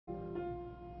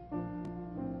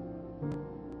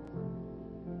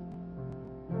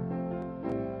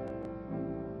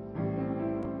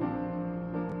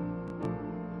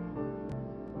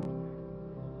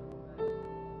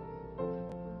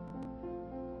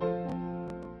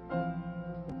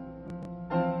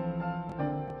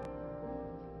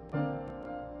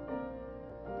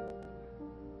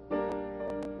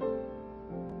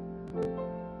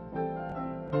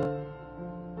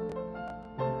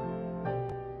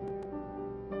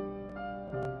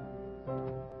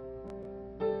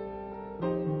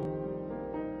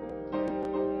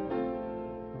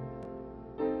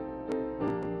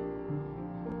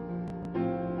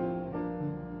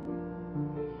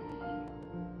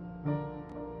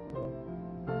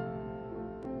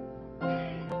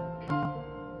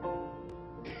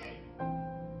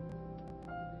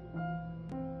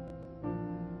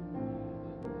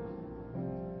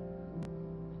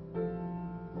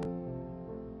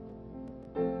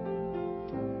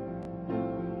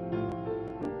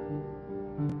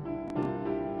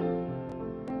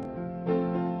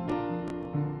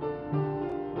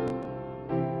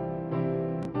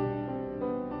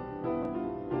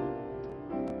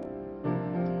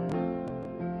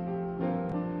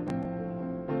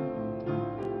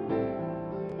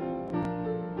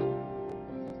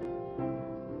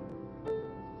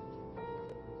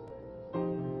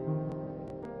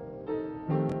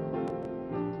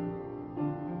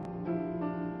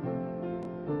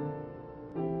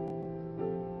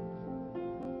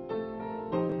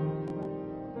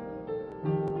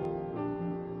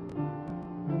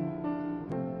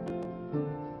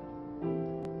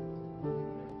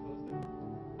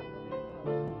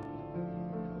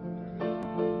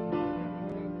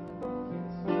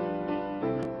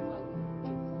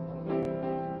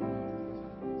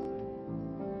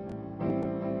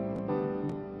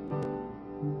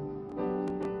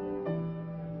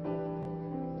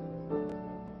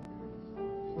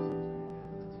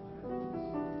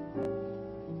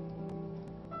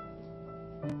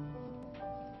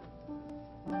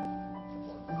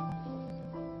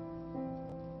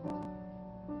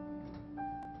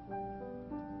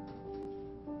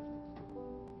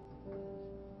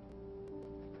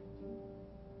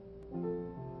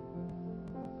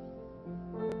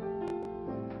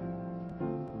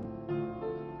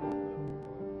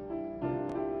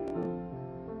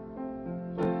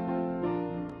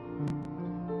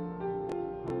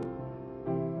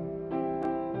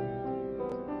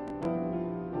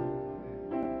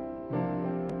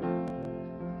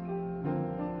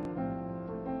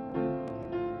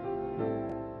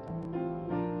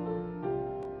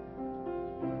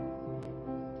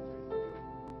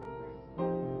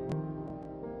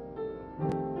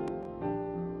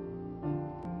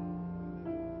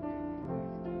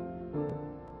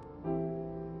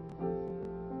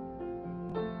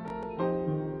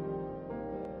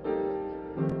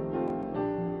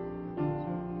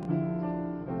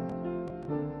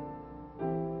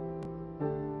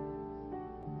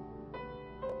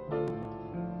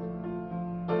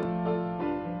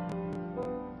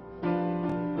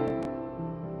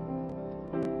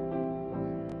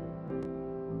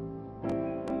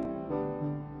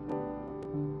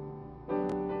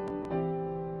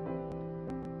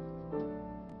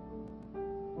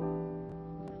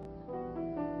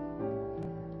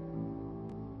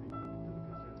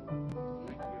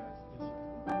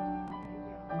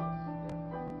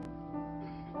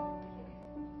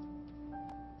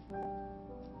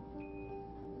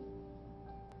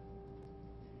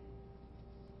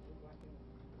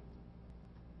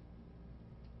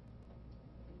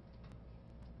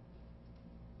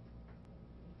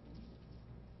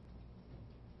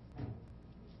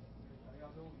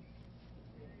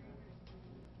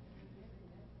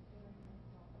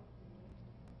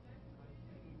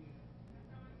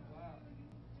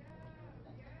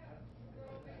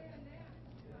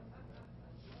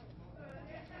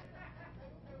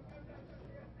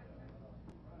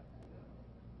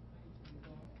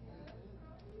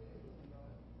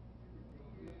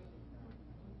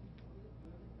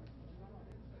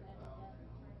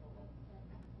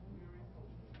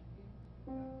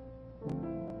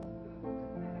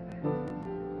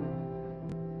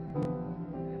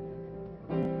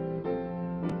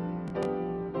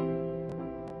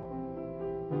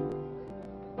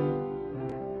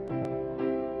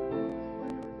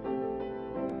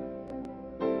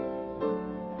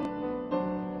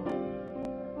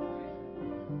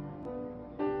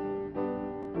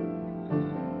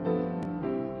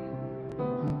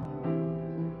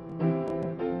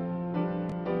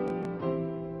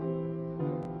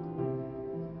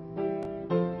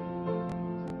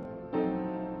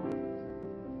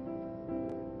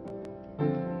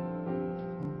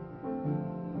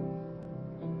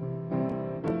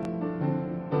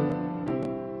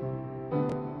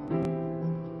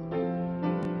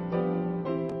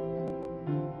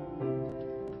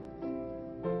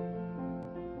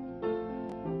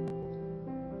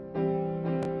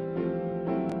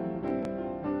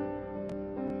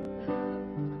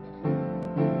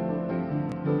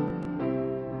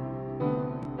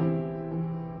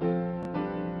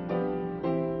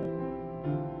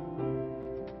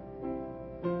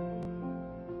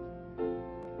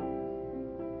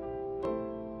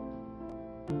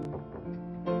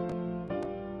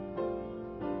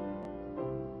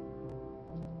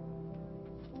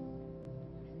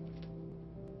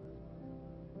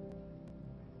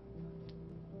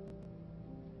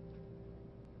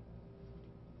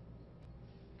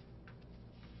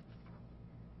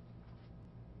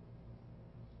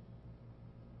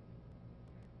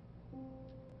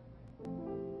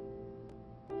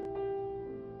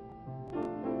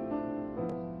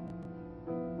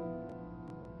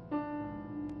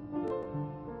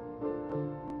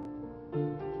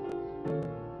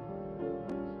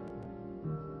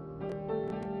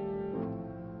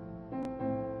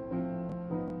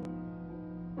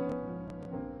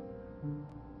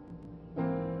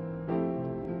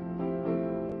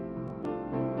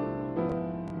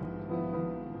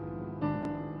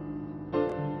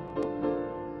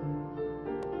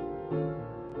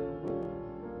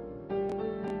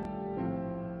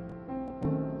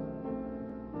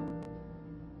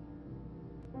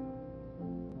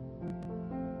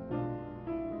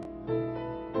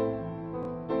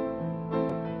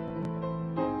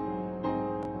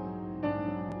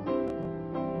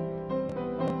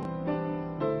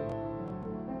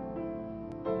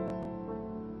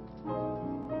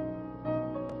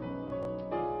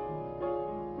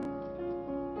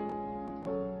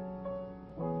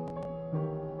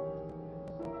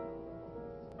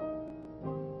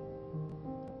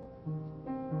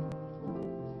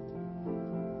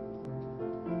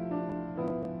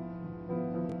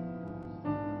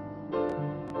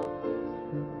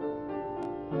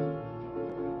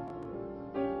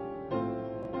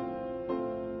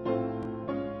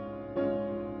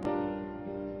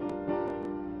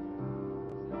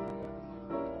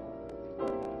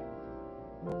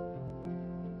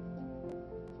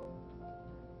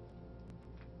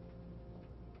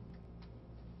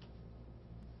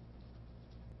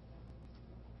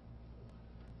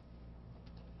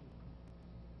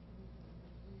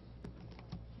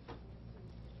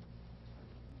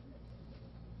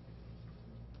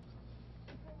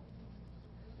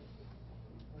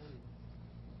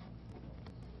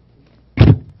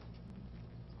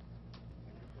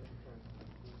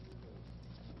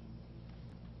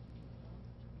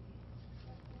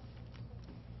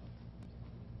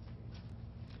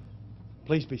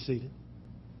Please be seated.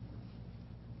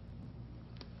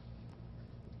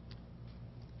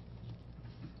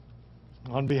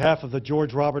 On behalf of the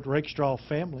George Robert Rakestraw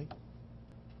family,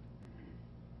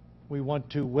 we want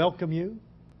to welcome you.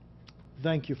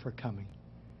 Thank you for coming.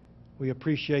 We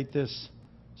appreciate this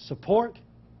support.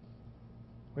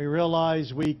 We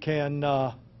realize we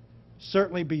can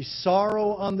certainly be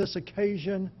sorrow on this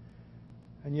occasion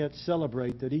and yet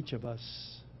celebrate that each of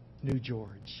us knew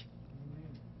George.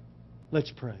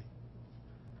 Let's pray.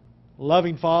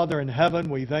 Loving Father in heaven,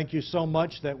 we thank you so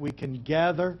much that we can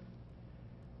gather.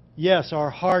 Yes, our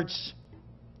hearts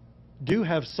do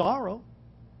have sorrow.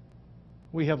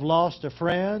 We have lost a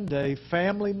friend, a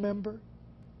family member,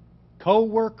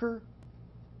 co-worker.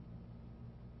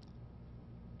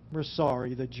 We're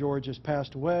sorry that George has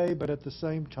passed away, but at the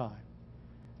same time,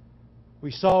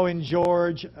 we saw in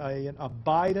George an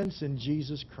abidance in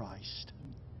Jesus Christ.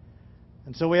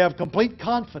 And so we have complete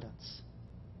confidence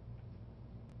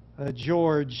that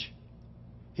George,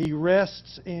 he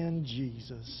rests in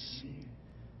Jesus.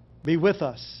 Be with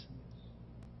us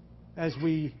as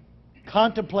we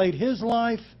contemplate his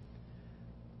life,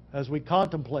 as we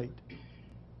contemplate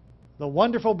the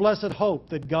wonderful blessed hope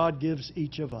that God gives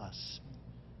each of us.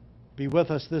 Be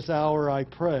with us this hour, I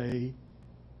pray,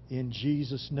 in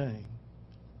Jesus' name.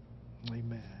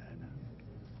 Amen.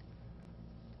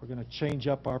 We're going to change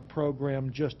up our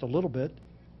program just a little bit.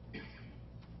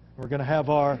 We're going to have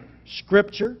our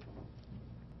scripture,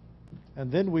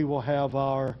 and then we will have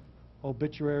our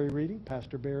obituary reading.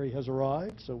 Pastor Barry has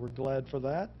arrived, so we're glad for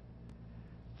that.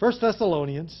 1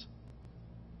 Thessalonians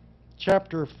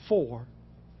chapter 4,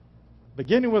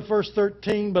 beginning with verse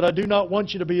 13, but I do not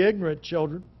want you to be ignorant,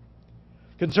 children,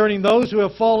 concerning those who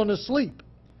have fallen asleep,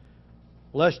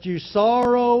 lest you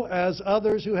sorrow as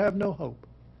others who have no hope.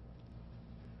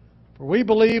 For we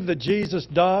believe that Jesus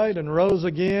died and rose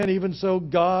again, even so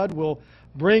God will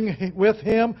bring with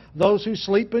him those who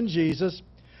sleep in Jesus.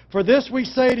 For this we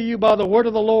say to you by the word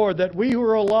of the Lord, that we who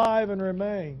are alive and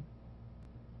remain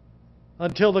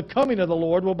until the coming of the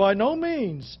Lord will by no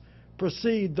means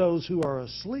precede those who are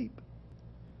asleep.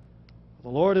 The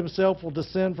Lord himself will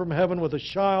descend from heaven with a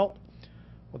shout,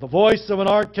 with the voice of an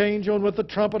archangel, and with the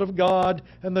trumpet of God,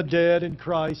 and the dead in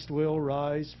Christ will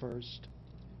rise first.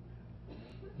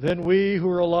 Then we who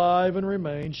are alive and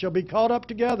remain shall be caught up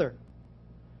together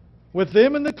with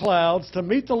them in the clouds to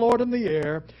meet the Lord in the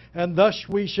air, and thus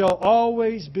we shall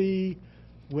always be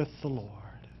with the Lord.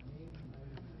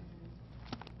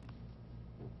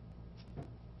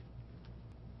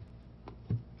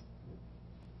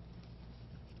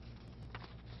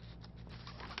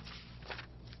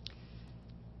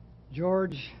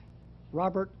 George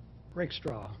Robert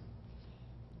Rakestraw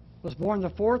was born the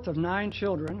fourth of 9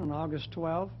 children on August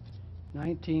 12,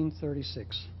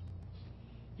 1936.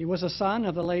 He was a son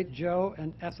of the late Joe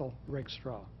and Ethel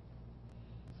Rakestraw.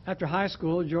 After high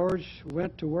school, George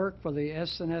went to work for the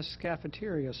S&S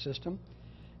cafeteria system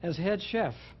as head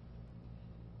chef.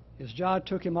 His job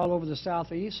took him all over the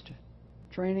Southeast,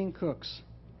 training cooks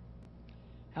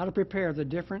how to prepare the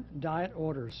different diet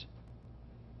orders.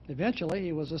 Eventually,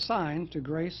 he was assigned to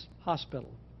Grace Hospital.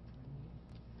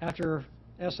 After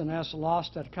S&S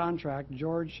lost that contract,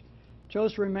 George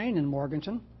chose to remain in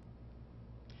Morganton,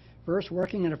 first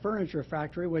working in a furniture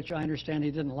factory, which I understand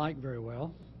he didn't like very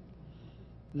well,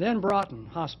 then Broughton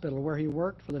Hospital, where he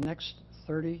worked for the next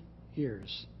 30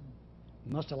 years.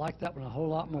 Must have liked that one a whole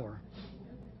lot more.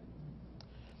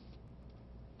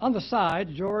 On the side,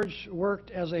 George worked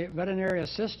as a veterinary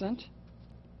assistant,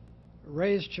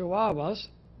 raised chihuahuas,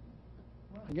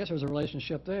 I guess there's a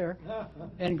relationship there,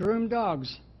 and groomed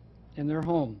dogs in their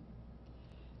home.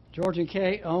 George and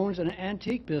Kay owns an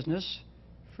antique business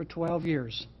for 12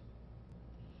 years.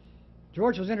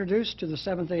 George was introduced to the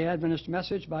Seventh-day Adventist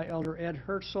message by Elder Ed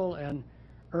Herzl and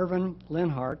Irvin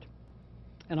Linhart,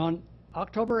 and on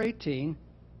October 18,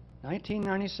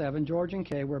 1997, George and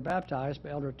Kay were baptized by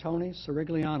Elder Tony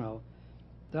Sirigliano,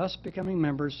 thus becoming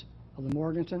members of the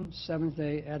Morganton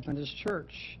Seventh-day Adventist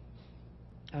Church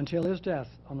until his death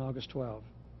on August 12.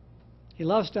 He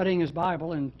loved studying his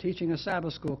Bible and teaching a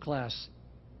Sabbath school class.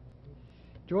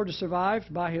 George is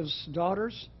survived by his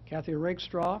daughters, Kathy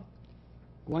Rakestraw,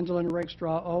 Gwendolyn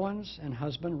Rakestraw Owens, and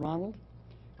husband Ronald,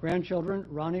 grandchildren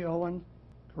Ronnie Owen,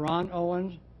 Karan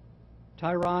Owens,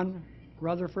 Tyron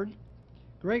Rutherford,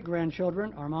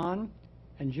 great-grandchildren Armand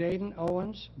and Jaden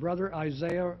Owens, brother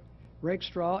Isaiah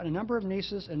Rakestraw, and a number of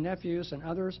nieces and nephews and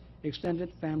others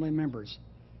extended family members.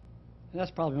 And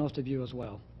that's probably most of you as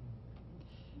well.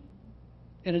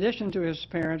 In addition to his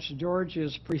parents, George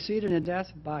is preceded in death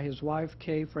by his wife,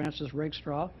 Kay Frances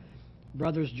Rakestraw,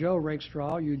 brothers Joe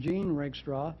Rakestraw, Eugene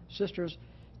Rakestraw, sisters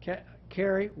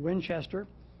Carrie Winchester,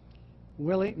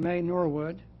 Willie Mae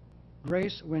Norwood,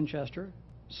 Grace Winchester,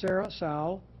 Sarah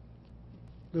Sowell,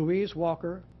 Louise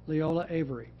Walker, Leola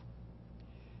Avery.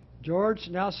 George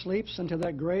now sleeps until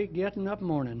that great getting up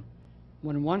morning,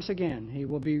 when once again he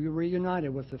will be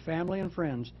reunited with the family and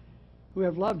friends who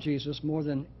have loved Jesus more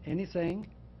than anything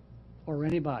or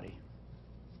anybody.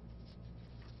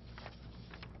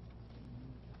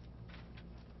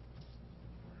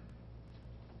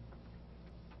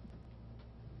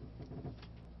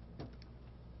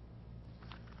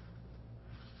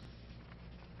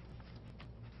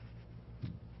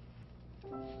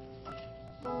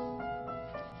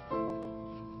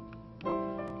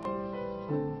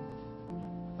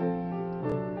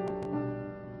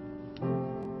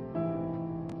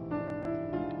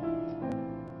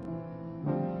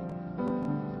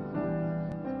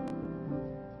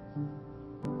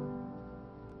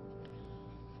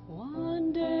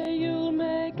 One day you'll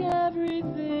make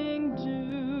everything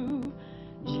do,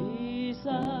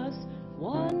 Jesus.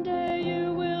 One day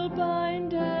you will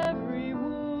bind every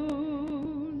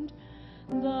wound.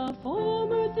 The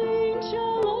former things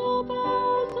shall all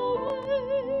pass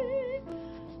away.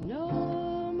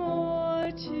 No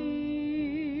more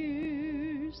tears.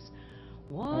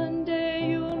 One day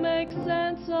you'll make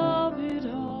sense of it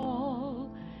all,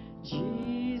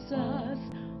 Jesus.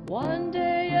 One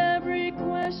day every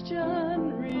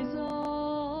question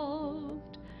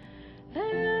resolved,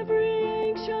 every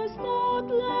anxious thought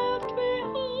left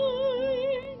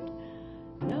behind.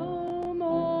 No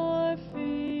more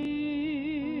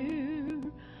fear.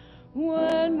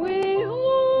 When we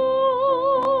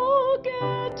all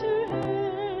get to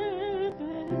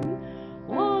heaven,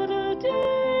 what a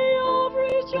day of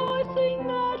rejoicing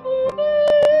that will be.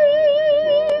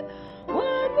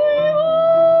 When we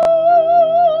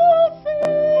all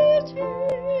see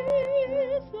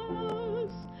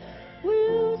Jesus,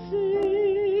 we'll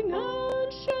sing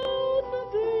and shout the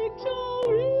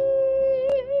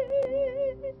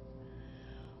victory.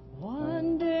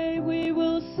 One day we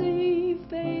will see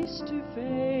face to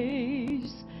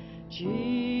face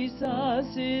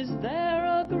Jesus. Is there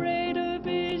a greater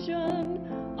vision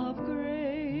of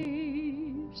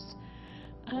grace?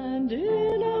 And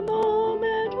in a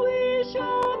moment we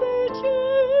shall be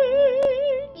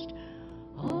changed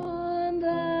on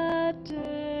that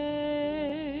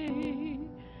day.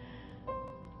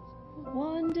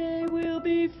 One day we'll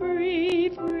be free,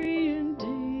 free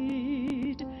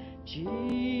indeed,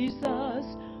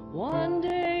 Jesus. One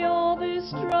day all this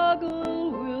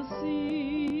struggle will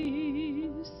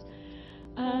cease,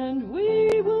 and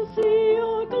we will see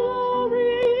your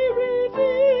glory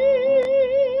revealed.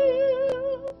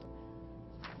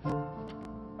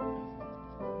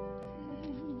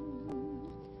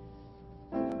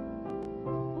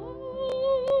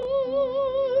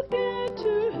 Oh, get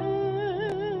to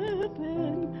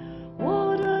heaven.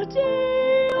 What a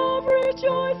day of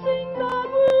rejoicing that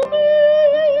will be.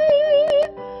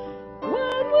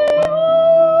 When we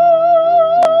all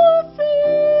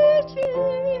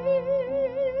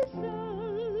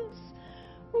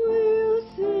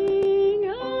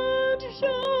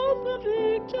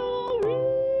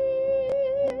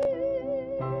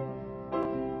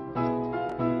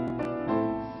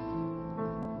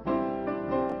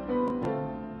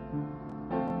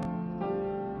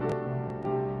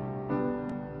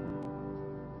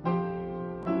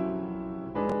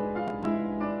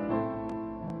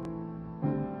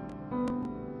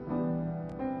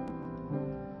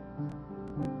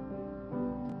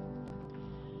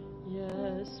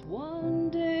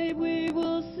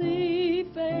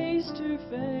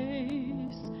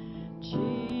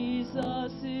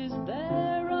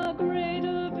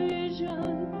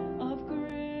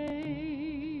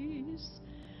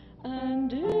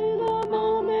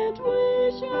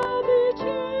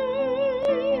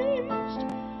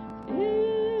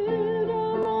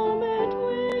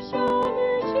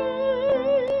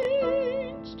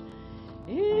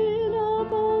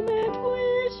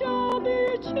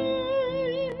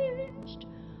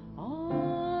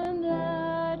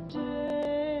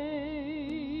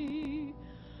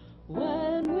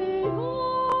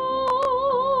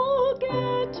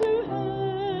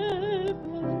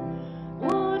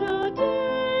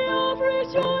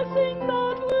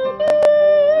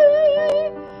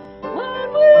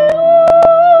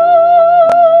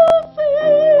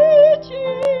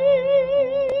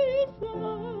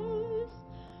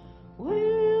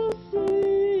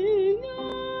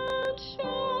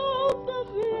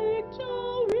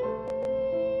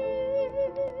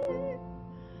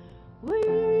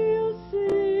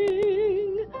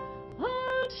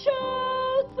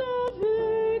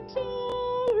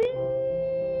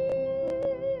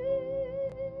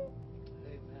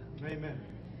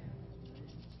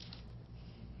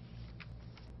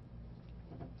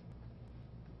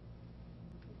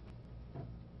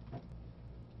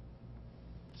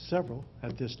several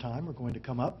at this time are going to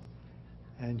come up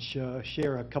and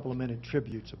share a couple of minute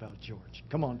tributes about George.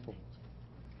 Come on forward.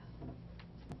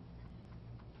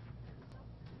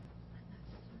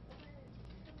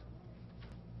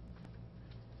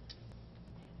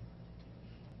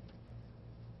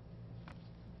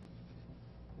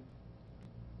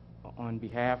 On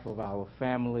behalf of our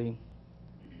family,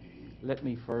 let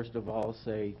me first of all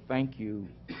say thank you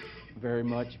very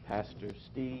much, Pastor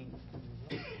Steve,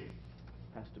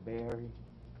 Pastor Barry,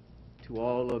 to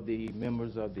all of the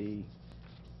members of the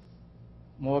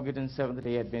Morganton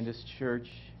Seventh-day Adventist Church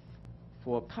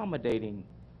for accommodating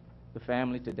the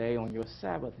family today on your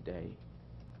Sabbath day.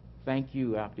 Thank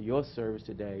you. After your service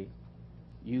today,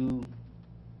 you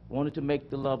wanted to make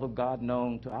the love of God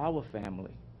known to our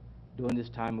family during this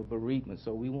time of bereavement.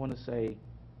 So we want to say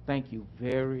thank you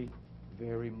very,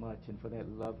 very much, and for that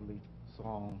lovely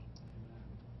song.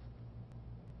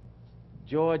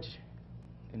 George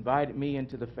invited me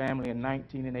into the family in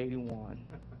 1981.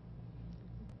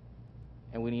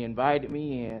 And when he invited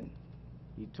me in,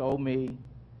 he told me,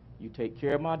 you take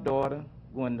care of my daughter,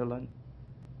 Gwendolyn,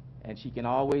 and she can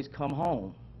always come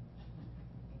home.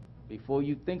 Before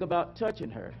you think about touching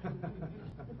her,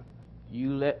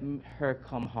 you let her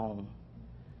come home.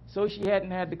 So she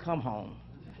hadn't had to come home.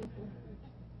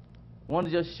 I want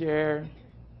to just share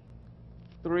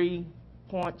 3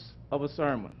 points of a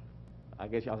sermon. I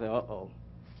guess y'all say, uh-oh,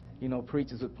 you know,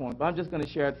 preachers with points. But I'm just going to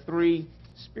share 3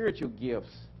 spiritual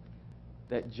gifts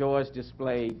that George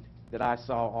displayed that I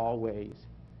saw always.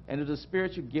 And it was a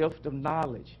spiritual gift of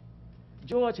knowledge.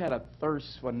 George had a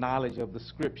thirst for knowledge of the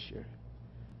Scripture.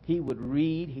 He would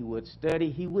read, he would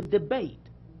study, he would debate.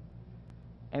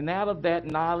 And out of that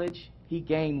knowledge, he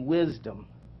gained wisdom.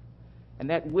 And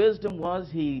that wisdom was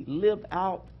he lived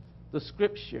out the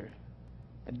Scripture.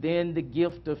 And then the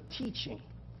gift of teaching.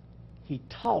 He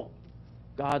taught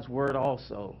God's Word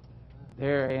also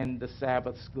there in the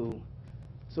Sabbath school.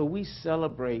 So we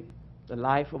celebrate the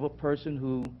life of a person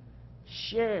who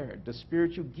shared the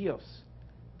spiritual gifts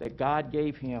that God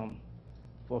gave him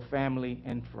for family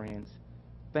and friends.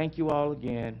 Thank you all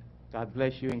again. God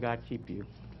bless you and God keep you.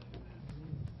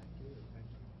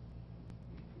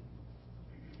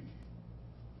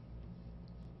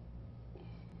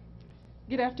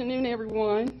 Good afternoon,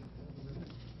 everyone.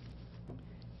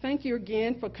 Thank you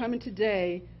again for coming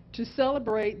today to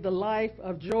celebrate the life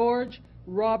of George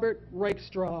Robert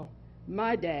Rakestraw,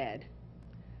 my dad.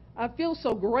 I feel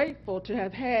so grateful to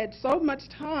have had so much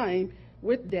time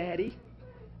with Daddy.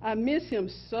 I miss him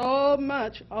so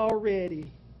much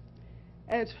already.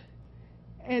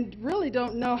 And really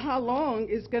don't know how long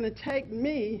it's going to take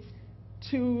me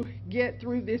to get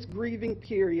through this grieving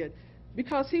period,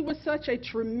 because he was such a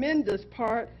tremendous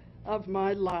part of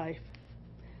my life.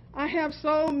 I have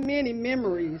so many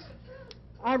memories.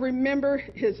 I remember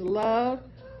his love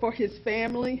for his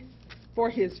family, for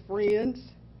his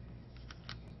friends,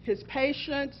 his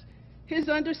patience, his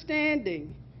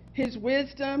understanding, his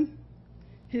wisdom,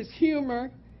 his humor,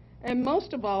 and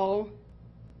most of all,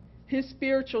 his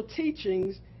spiritual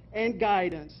teachings and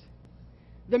guidance.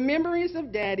 The memories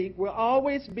of Daddy will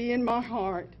always be in my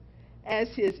heart. As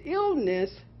his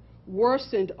illness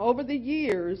worsened over the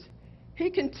years, he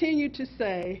continued to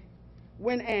say,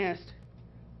 when asked,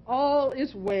 "All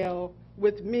is well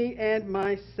with me and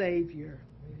my Savior."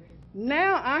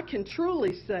 Now I can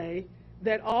truly say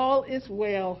that all is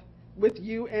well with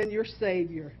you and your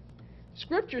Savior.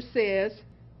 Scripture says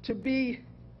to be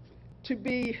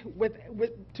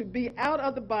out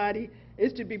of the body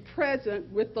is to be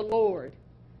present with the Lord.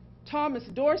 Thomas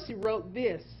Dorsey wrote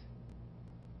this: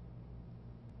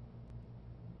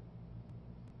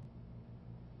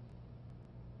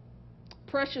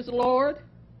 "Precious Lord,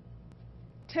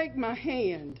 take my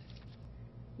hand,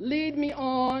 lead me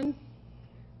on,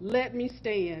 let me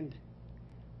stand.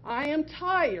 I am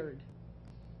tired,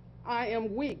 I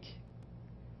am weak,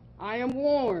 I am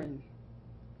worn.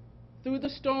 Through the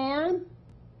storm,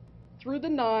 through the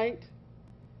night,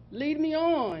 lead me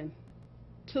on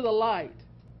to the light.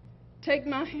 Take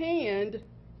my hand,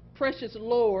 precious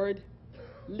Lord,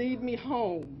 lead me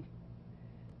home."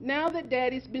 Now that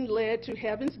Daddy's been led to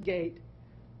heaven's gate,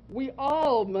 we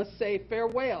all must say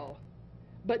farewell,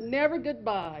 but never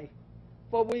goodbye,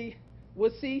 for we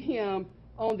will see him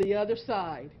on the other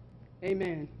side.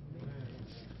 Amen.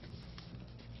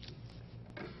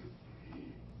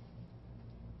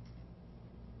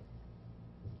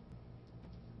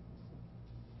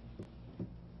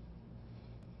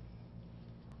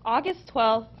 August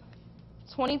 12th,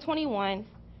 2021,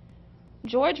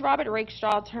 George Robert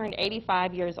Rakestraw turned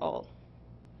 85 years old.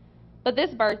 But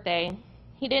this birthday,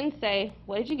 he didn't say,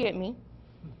 "What did you get me?"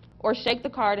 or shake the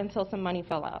card until some money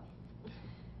fell out.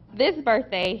 This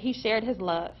birthday, he shared his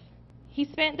love. He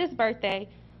spent this birthday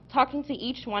talking to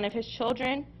each one of his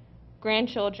children,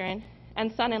 grandchildren,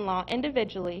 and son-in-law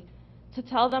individually to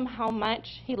tell them how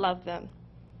much he loved them.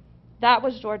 That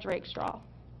was George Rakestraw.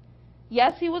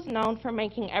 Yes, he was known for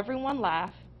making everyone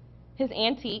laugh. His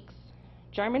antiques,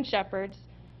 German shepherds,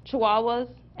 chihuahuas,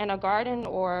 and a garden,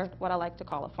 or what I like to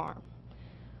call a farm.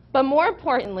 But more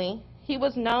importantly, he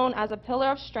was known as a pillar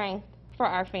of strength for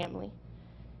our family,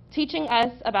 teaching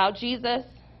us about Jesus,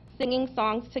 singing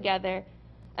songs together,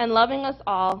 and loving us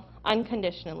all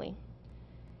unconditionally.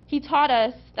 He taught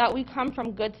us that we come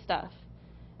from good stuff,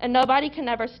 and nobody can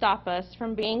ever stop us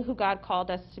from being who God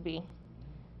called us to be.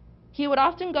 He would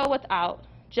often go without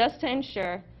just to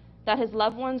ensure that his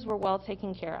loved ones were well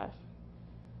taken care of.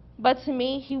 But to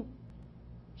me,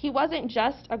 he wasn't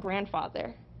just a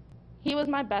grandfather. He was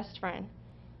my best friend,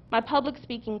 my public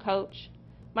speaking coach,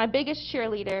 my biggest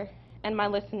cheerleader, and my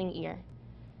listening ear.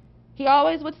 He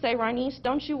always would say, "Rarnice,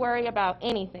 don't you worry about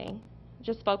anything.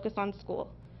 Just focus on school,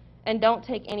 and don't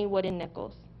take any wooden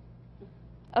nickels."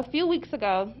 A few weeks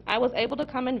ago, I was able to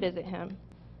come and visit him.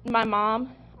 My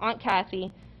mom, Aunt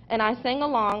Kathy, and I sang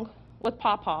along with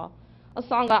Pawpaw, a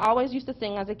song I always used to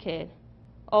sing as a kid,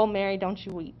 "Oh, Mary, don't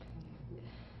you weep."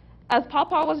 As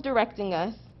Pawpaw was directing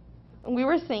us, we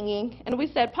were singing, and we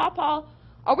said, "Pawpaw,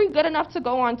 are we good enough to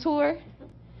go on tour?"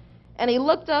 And he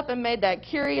looked up and made that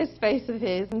curious face of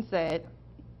his and said,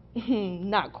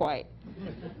 "Not quite."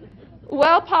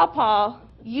 Well, Pawpaw,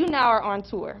 you now are on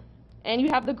tour, and you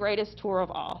have the greatest tour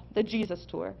of all, the Jesus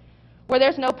Tour, where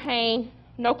there's no pain,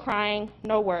 no crying,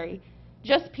 no worry,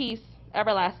 just peace,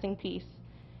 everlasting peace.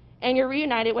 And you're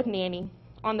reunited with Nanny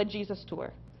on the Jesus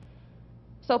Tour.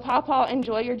 So Pawpaw,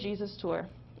 enjoy your Jesus Tour.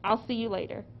 I'll see you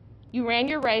later. You ran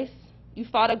your race, you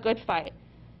fought a good fight.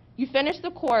 You finished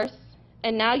the course,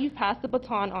 and now you've passed the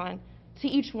baton on to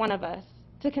each one of us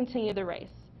to continue the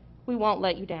race. We won't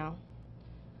let you down.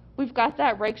 We've got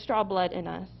that Rakestraw blood in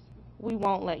us. We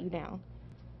won't let you down.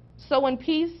 So when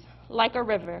peace, like a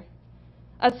river,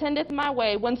 attendeth my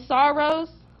way, when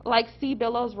sorrows, like sea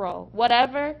billows roll,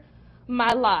 whatever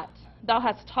my lot, thou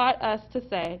hast taught us to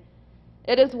say,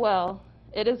 it is well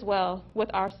with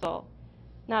our soul.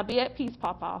 Now be at peace,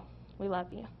 Pawpaw. We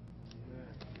love you.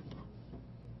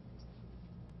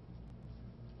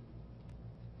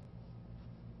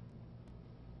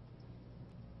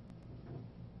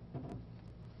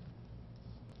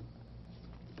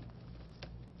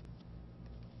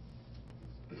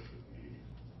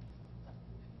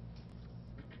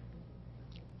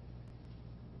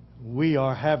 We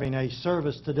are having a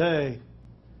service today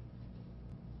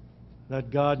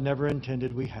that God never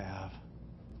intended we have.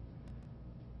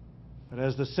 But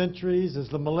as the centuries, as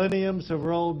the millenniums have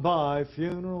rolled by,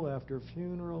 funeral after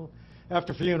funeral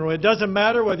after funeral, it doesn't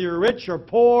matter whether you're rich or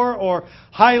poor or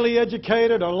highly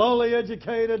educated or lowly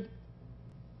educated,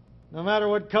 no matter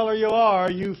what color you are,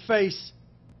 you face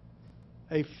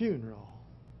a funeral.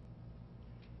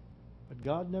 But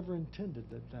God never intended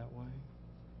it that way.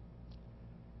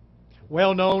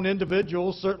 Well-known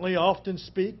individuals certainly often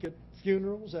speak at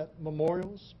funerals, at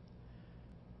memorials.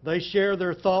 They share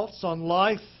their thoughts on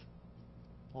life,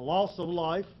 the loss of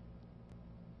life.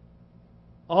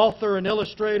 Author and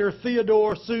illustrator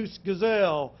Theodore Seuss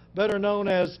Geisel, better known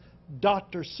as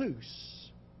Dr. Seuss.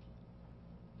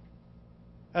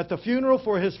 At the funeral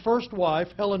for his first wife,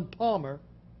 Helen Palmer,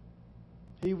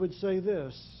 he would say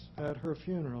this at her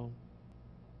funeral: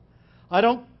 "I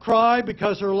don't cry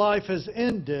because her life has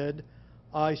ended.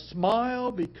 I smile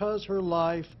because her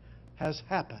life has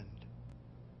happened."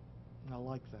 I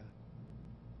like that.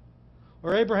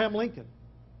 Or Abraham Lincoln,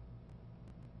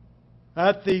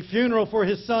 at the funeral for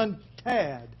his son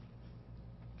Tad.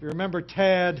 If you remember,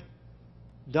 Tad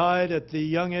died at the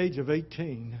young age of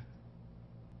 18.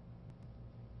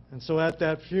 And so at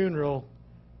that funeral,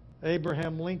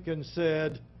 Abraham Lincoln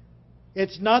said,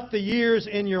 "It's not the years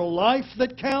in your life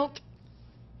that count,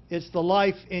 it's the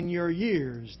life in your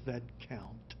years that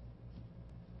count."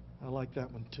 I like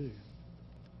that one too.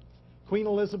 Queen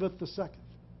Elizabeth II.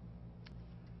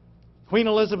 Queen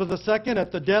Elizabeth II,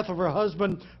 at the death of her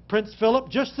husband, Prince Philip,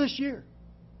 just this year,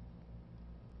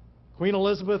 Queen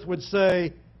Elizabeth would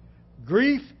say,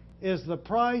 "Grief is the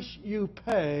price you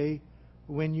pay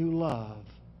when you love."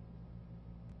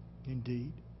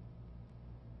 Indeed.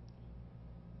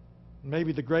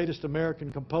 Maybe the greatest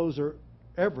American composer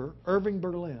ever, Irving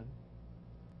Berlin.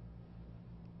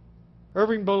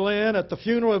 Irving Berlin, at the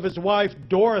funeral of his wife,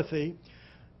 Dorothy.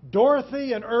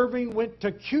 Dorothy and Irving went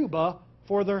to Cuba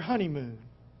for their honeymoon.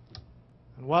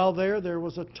 And while there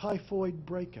was a typhoid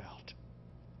breakout.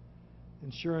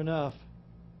 And sure enough,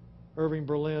 Irving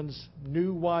Berlin's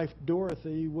new wife,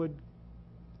 Dorothy, would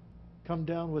come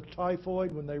down with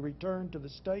typhoid when they returned to the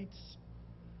States.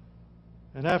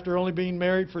 And after only being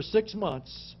married for 6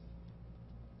 months,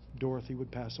 Dorothy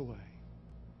would pass away.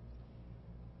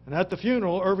 And at the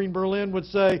funeral, Irving Berlin would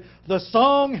say, "The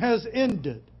song has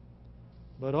ended,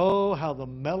 but oh, how the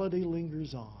melody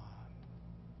lingers on."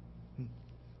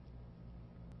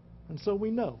 And so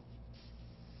we know.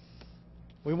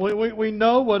 We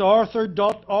know what author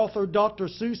Dr.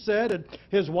 Seuss said at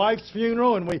his wife's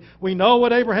funeral, and we know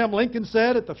what Abraham Lincoln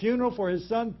said at the funeral for his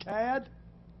son Tad.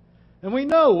 And we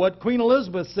know what Queen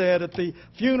Elizabeth said at the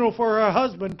funeral for her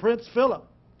husband, Prince Philip.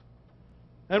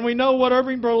 And we know what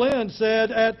Irving Berlin said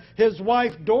at his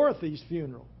wife Dorothy's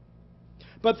funeral.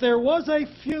 But there was a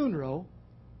funeral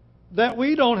that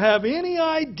we don't have any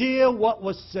idea what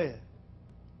was said.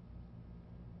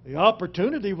 The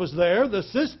opportunity was there. The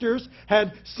sisters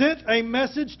had sent a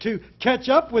message to catch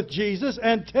up with Jesus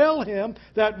and tell him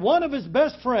that one of his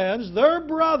best friends, their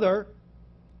brother,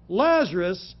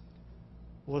 Lazarus,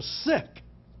 was sick.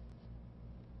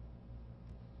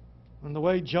 And the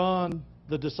way John,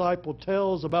 the disciple,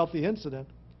 tells about the incident,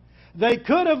 they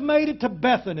could have made it to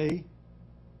Bethany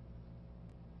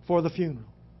for the funeral.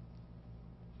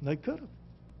 They could have.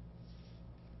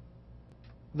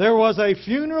 There was a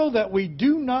funeral that we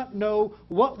do not know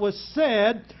what was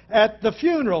said at the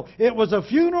funeral. It was a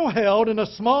funeral held in a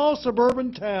small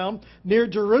suburban town near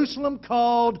Jerusalem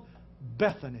called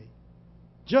Bethany,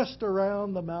 just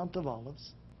around the Mount of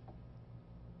Olives.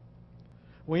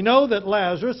 We know that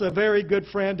Lazarus, a very good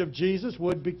friend of Jesus,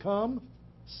 would become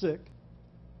sick.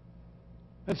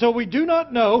 And so we do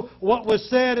not know what was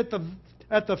said at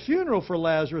the funeral for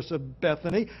Lazarus of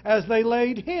Bethany as they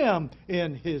laid him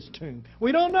in his tomb.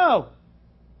 We don't know.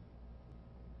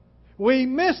 We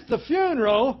missed the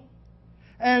funeral,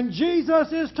 and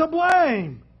Jesus is to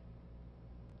blame.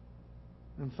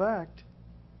 In fact,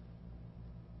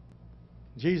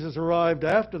 Jesus arrived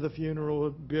after the funeral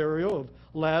and burial of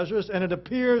Lazarus, and it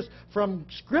appears from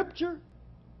Scripture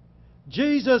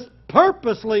Jesus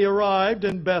purposely arrived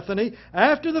in Bethany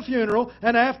after the funeral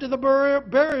and after the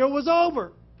burial was over.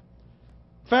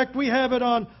 In fact, we have it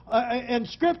in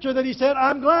Scripture that he said,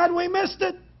 "I'm glad we missed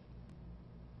it."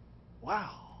 Wow.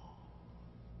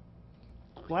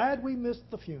 Glad we missed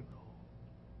the funeral.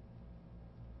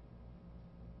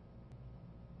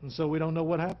 And so we don't know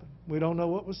what happened. We don't know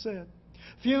what was said.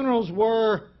 Funerals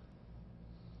were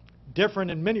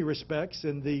different in many respects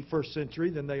in the first century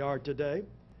than they are today.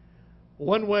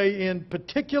 One way in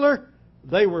particular,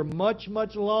 they were much,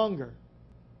 much longer.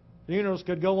 Funerals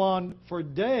could go on for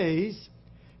days,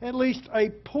 at least a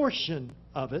portion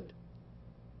of it.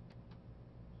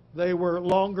 They were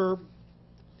longer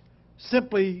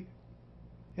simply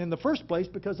in the first place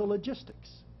because of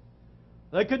logistics.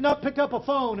 They could not pick up a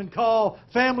phone and call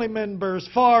family members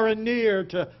far and near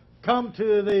to come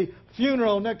to the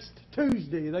funeral next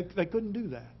Tuesday. They couldn't do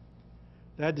that.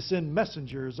 They had to send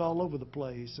messengers all over the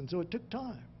place, and so it took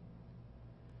time.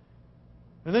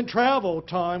 And then travel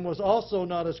time was also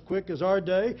not as quick as our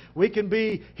day. We can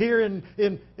be here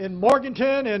in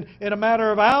Morganton in a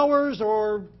matter of hours,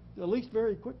 or at least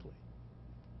very quickly.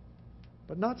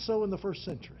 But not so in the first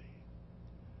century.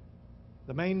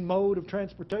 The main mode of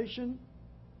transportation,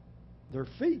 their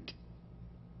feet.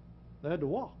 They had to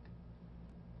walk.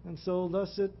 And so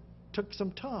thus it took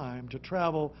some time to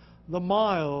travel the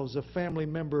miles if family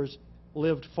members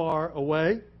lived far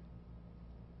away.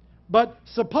 But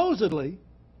supposedly,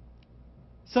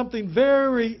 something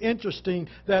very interesting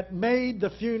that made the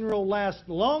funeral last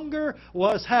longer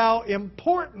was how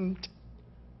important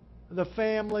the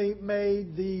family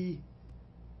made the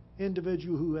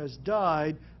individual who has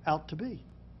died out to be.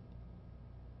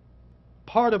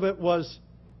 Part of it was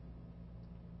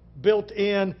built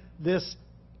in this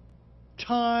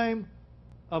time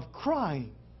of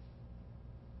crying.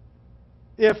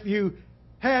 If you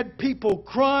had people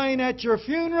crying at your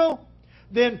funeral,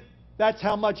 then that's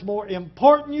how much more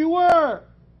important you were.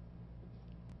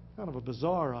 Kind of a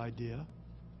bizarre idea.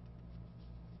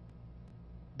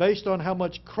 Based on how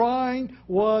much crying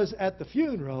was at the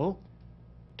funeral,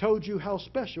 told you how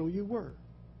special you were,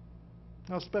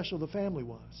 how special the family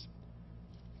was.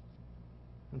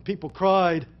 And people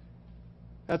cried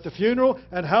at the funeral,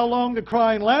 and how long the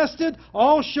crying lasted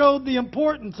all showed the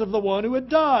importance of the one who had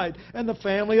died and the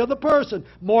family of the person.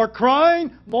 More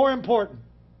crying, more important.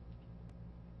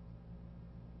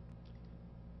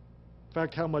 In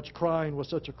fact, how much crying was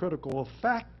such a critical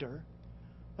factor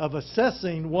of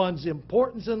assessing one's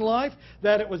importance in life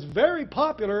that it was very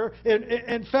popular.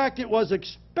 In fact, it was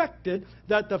expected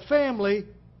that the family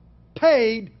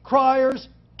paid criers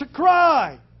to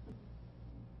cry.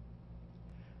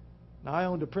 Now, I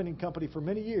owned a printing company for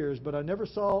many years, but I never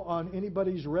saw on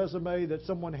anybody's resume that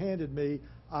someone handed me,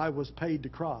 I was paid to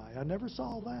cry. I never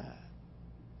saw that.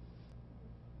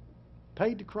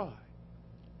 Paid to cry.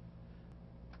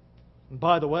 And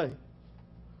by the way,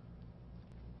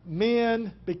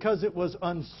 men, because it was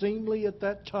unseemly at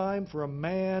that time for a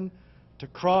man to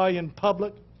cry in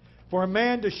public, for a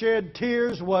man to shed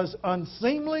tears was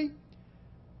unseemly,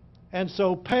 and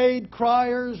so paid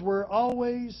criers were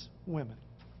always women.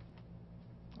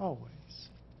 Always.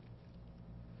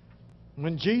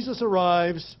 When Jesus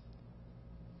arrives,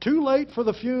 too late for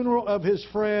the funeral of his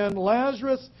friend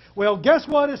Lazarus, well, guess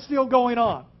what is still going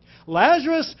on?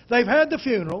 Lazarus, they've had the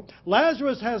funeral.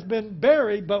 Lazarus has been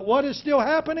buried, but what is still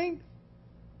happening?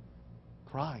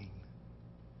 Crying.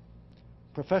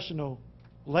 Professional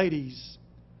ladies,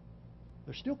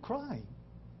 they're still crying.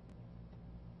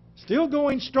 Still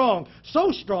going strong.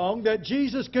 So strong that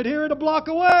Jesus could hear it a block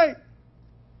away.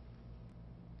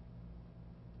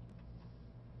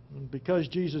 And because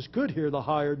Jesus could hear the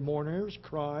hired mourners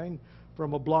crying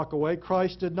from a block away,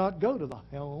 Christ did not go to the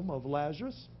home of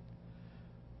Lazarus,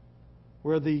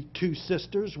 where the two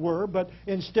sisters were, but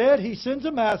instead he sends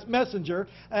a messenger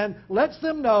and lets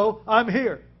them know, I'm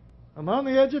here. I'm on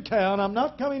the edge of town. I'm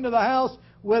not coming to the house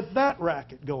with that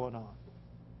racket going on.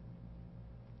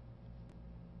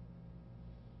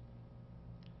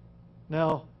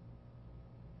 Now,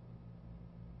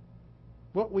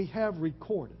 what we have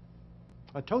recorded,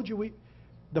 I told you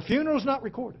the funeral's not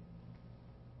recorded.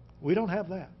 We don't have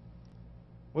that.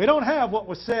 We don't have what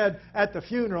was said at the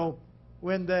funeral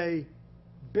when they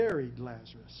buried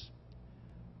Lazarus.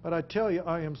 But I tell you,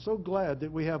 I am so glad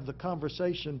that we have the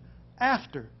conversation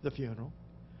after the funeral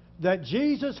that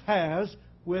Jesus has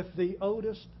with the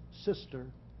oldest sister,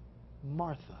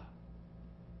 Martha.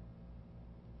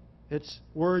 It's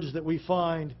words that we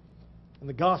find in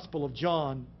the Gospel of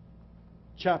John,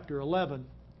 chapter 11,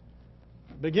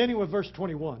 beginning with verse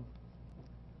 21.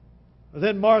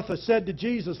 Then Martha said to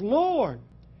Jesus, Lord,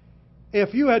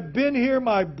 if you had been here,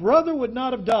 my brother would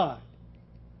not have died.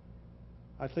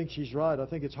 I think she's right. I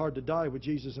think it's hard to die with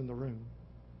Jesus in the room.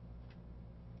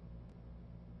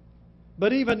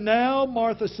 But even now,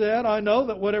 Martha said, I know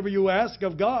that whatever you ask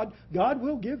of God, God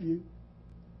will give you.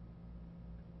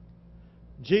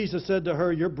 Jesus said to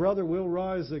her, your brother will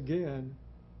rise again.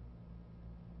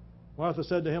 Martha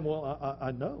said to him, well,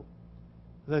 I know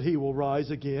that he will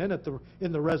rise again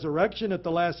in the resurrection at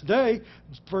the last day.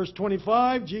 Verse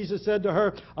 25, Jesus said to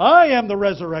her, I am the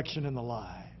resurrection and the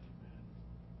life.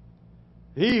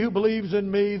 He who believes in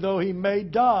me, though he may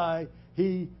die,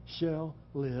 he shall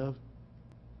live.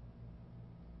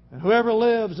 And whoever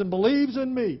lives and believes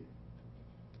in me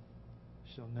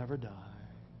shall never die.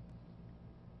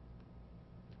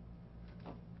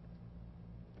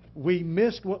 We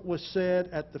missed what was said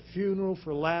at the funeral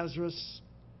for Lazarus.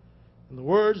 And the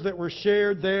words that were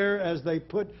shared there as they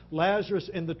put Lazarus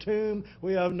in the tomb,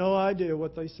 we have no idea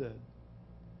what they said.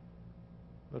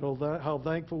 But oh, how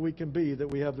thankful we can be that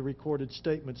we have the recorded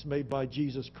statements made by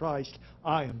Jesus Christ,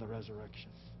 I am the resurrection.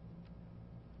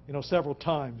 You know, several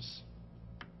times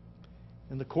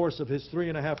in the course of his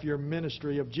 3.5-year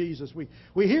ministry of Jesus,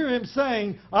 we hear him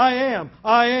saying, I am,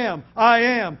 I am, I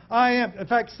am, I am. In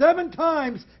fact, 7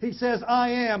 times he says, I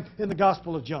am in the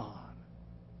Gospel of John.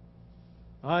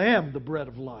 I am the bread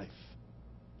of life.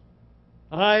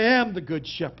 I am the good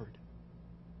shepherd.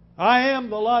 I am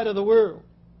the light of the world.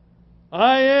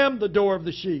 I am the door of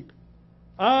the sheep.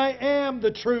 I am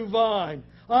the true vine.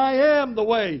 I am the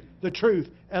way, the truth,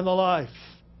 and the life.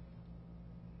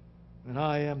 And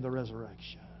I am the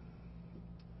resurrection.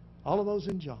 All of those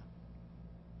in John.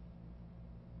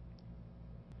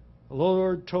 The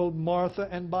Lord told Martha,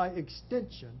 and by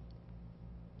extension,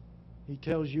 he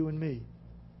tells you and me,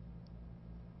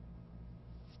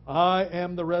 I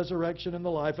am the resurrection and the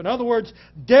life. In other words,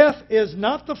 death is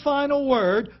not the final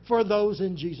word for those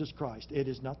in Jesus Christ. It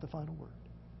is not the final word.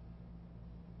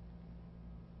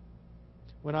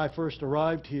 When I first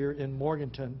arrived here in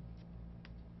Morganton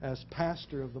as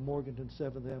pastor of the Morganton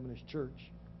Seventh Adventist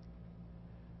Church,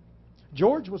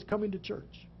 George was coming to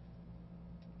church.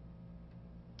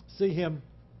 See him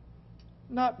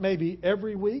not maybe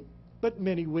every week, but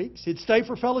many weeks. He'd stay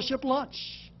for fellowship lunch.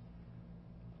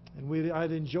 And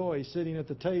I'd enjoy sitting at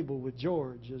the table with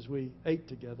George as we ate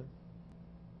together.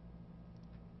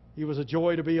 He was a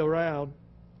joy to be around.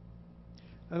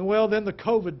 And well, then the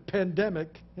COVID pandemic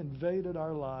invaded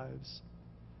our lives.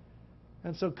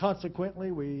 And so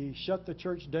consequently, we shut the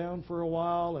church down for a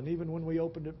while, and even when we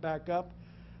opened it back up,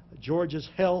 George's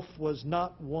health was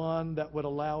not one that would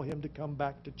allow him to come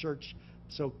back to church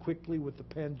so quickly with the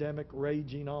pandemic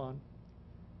raging on.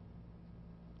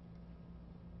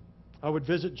 I would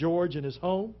visit George in his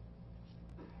home.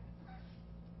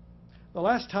 The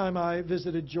last time I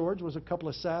visited George was a couple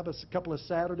of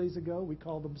Saturdays ago. We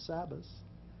called them Sabbaths.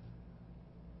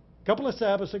 A couple of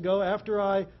Sabbaths ago, after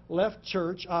I left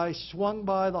church, I swung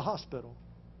by the hospital.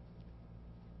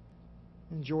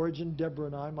 And George and Deborah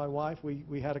and I, my wife,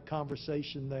 we had a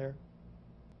conversation there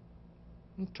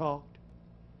and talked.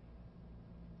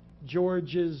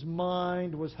 George's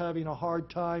mind was having a hard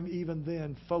time even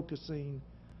then focusing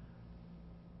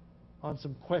on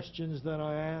some questions that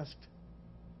I asked.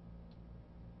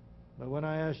 But when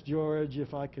I asked George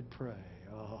if I could pray,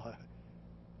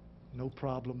 no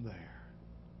problem there.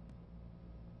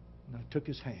 And I took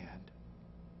his hand.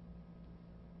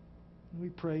 And we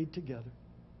prayed together.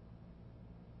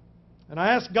 And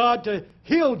I asked God to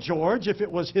heal George if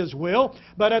it was His will.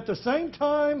 But at the same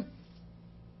time,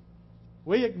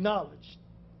 we acknowledged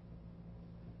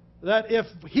that if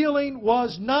healing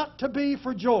was not to be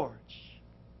for George,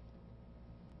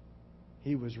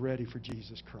 he was ready for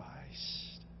Jesus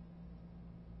Christ.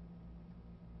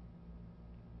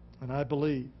 And I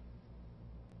believe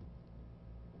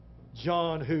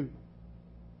John, who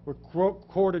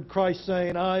recorded Christ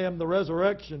saying, "I am the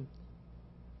resurrection,"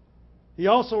 he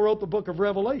also wrote the book of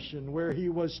Revelation, where he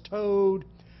was told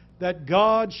that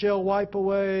God shall wipe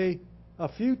away a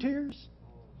few tears.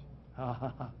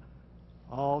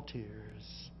 All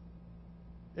tears.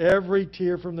 Every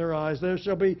tear from their eyes. There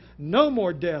shall be no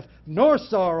more death, nor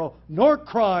sorrow, nor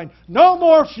crying, no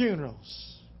more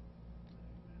funerals.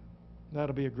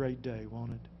 That'll be a great day,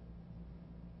 won't it?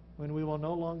 When we will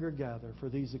no longer gather for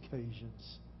these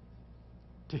occasions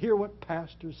to hear what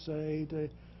pastors say, to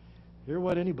hear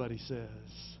what anybody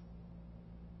says.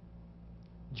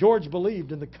 George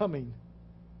believed in the coming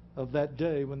of that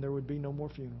day when there would be no more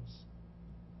funerals.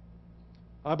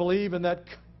 I believe in that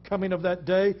coming of that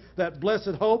day, that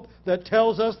blessed hope that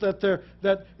tells us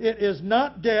that it is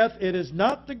not death, it is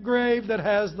not the grave that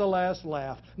has the last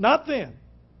laugh. Not then.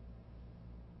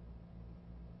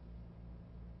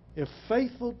 If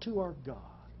faithful to our God,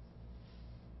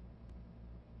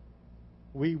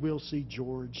 we will see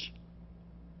George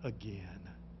again.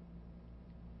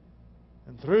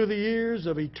 And through the years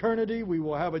of eternity, we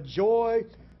will have a joy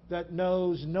that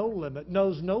knows no limit,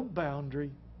 knows no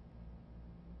boundary.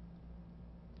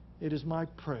 It is my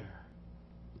prayer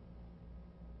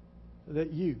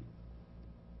that you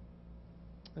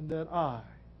and that I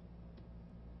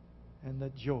and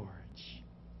that George,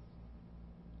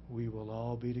 we will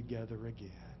all be together again.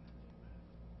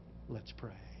 Let's pray.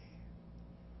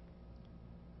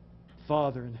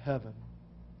 Father in heaven,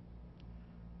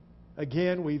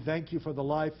 again, we thank you for the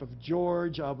life of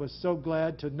George. I was so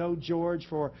glad to know George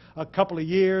for a couple of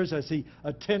years as he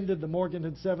attended the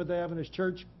Morganton Seventh Adventist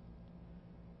Church.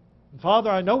 And Father,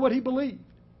 I know what he believed.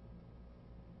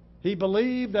 He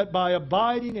believed that by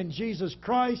abiding in Jesus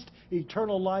Christ,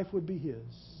 eternal life would be his.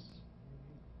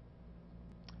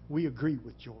 We agree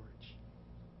with George.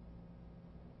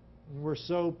 And we're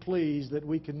so pleased that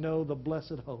we can know the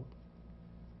blessed hope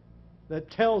that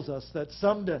tells us that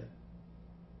someday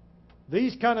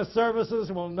these kind of services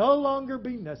will no longer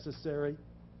be necessary.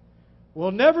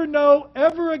 We'll never know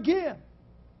ever again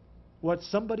what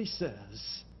somebody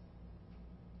says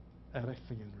at a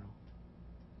funeral.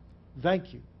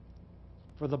 Thank you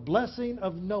for the blessing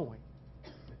of knowing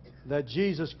that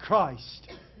Jesus Christ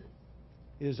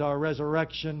is our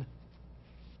resurrection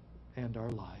and our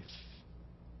life.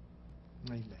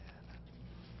 Amen.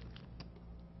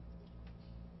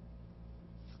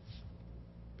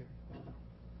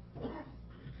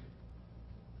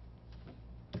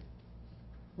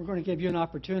 We're going to give you an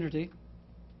opportunity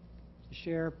to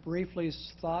share briefly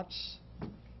thoughts,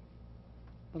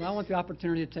 but I want the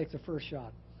opportunity to take the first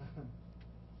shot.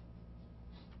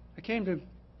 We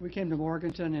came to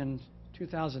Morganton in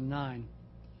 2009,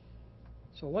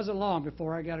 so it wasn't long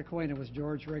before I got acquainted with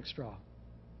George Rakestraw.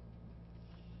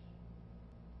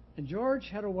 And George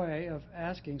had a way of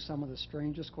asking some of the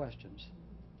strangest questions.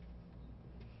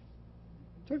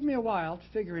 It took me a while to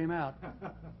figure him out.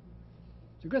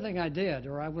 It's a good thing I did,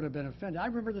 or I would have been offended. I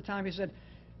remember the time he said,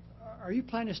 "Are you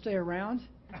planning to stay around?"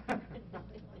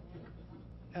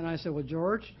 And I said, "Well,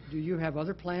 George, do you have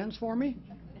other plans for me?"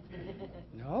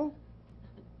 "No."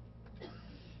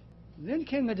 Then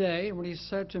came the day when he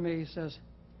said to me, he says,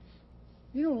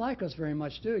 "You don't like us very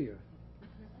much, do you?"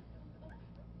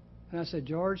 And I said,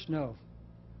 "George, no.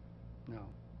 No.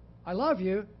 I love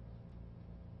you.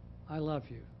 I love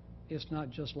you. It's not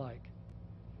just like."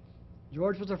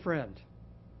 George was a friend.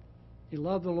 He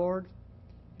loved the Lord.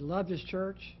 He loved his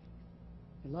church.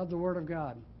 He loved the Word of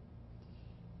God.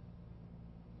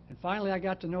 And finally, I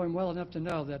got to know him well enough to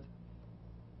know that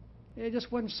He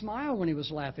just wouldn't smile when he was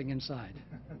laughing inside.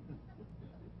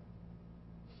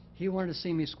 He wanted to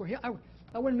see me square. I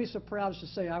wouldn't be so proud as to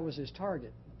say I was his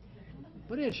target,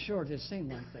 but it sure did seem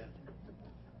like that.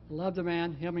 Loved the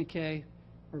man. Him and Kay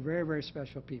were very, very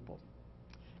special people.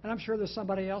 And I'm sure there's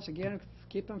somebody else, again,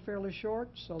 keep them fairly short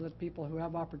so that people who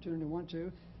have opportunity want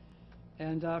to.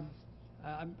 And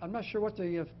I'm not sure what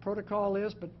the protocol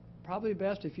is, but probably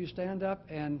best if you stand up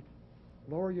and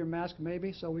lower your mask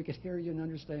maybe so we can hear you and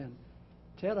understand.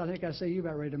 Ted, I think I see you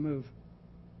about ready to move.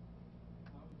 I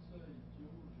would say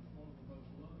George is one of the most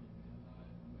loving men I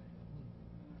ever met, and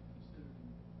I consider him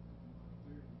one of my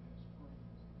very best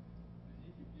friends. And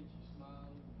he could get you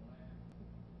smiling and laughing,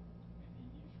 and he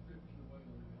knew Scripture well.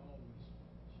 He always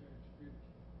shared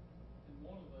Scripture. And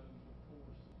one of those, of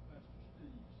course, Pastor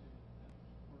Steve said, that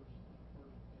was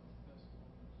first Thessalonians chapter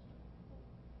 4.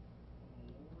 For the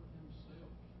Lord himself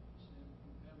shall descend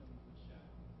from heaven with a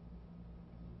shout,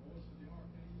 the voice of the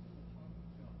archangel, the trumpet of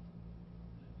God.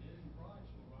 The dead in Christ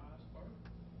will rise first.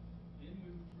 Then we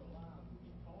which are alive will be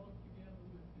caught up together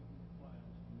with him in the clouds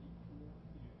to meet the Lord in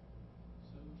the air.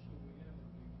 So shall we ever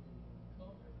be. We will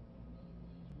comfort one another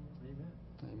with these words. Amen.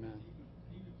 Amen.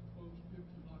 He would quote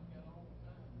scripture like that all the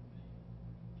time to me.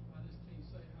 I just can't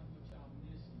say how much I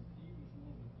miss him. He was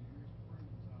one of the dearest friends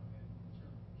I've had in the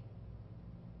church.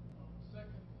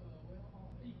 Second, well,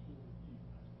 I'll equal with you,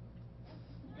 Pastor.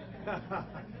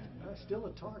 That's still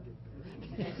a target.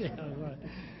 Yeah, right.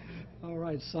 All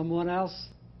right, someone else?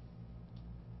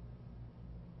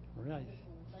 All right. I just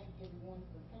want to thank everyone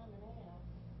for coming out,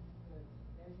 but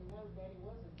as you know, Daddy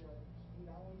was a judge. He'd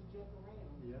always joke around.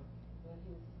 Yeah. But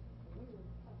when we were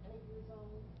 8 years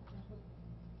old, Mama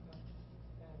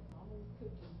was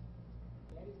cooking.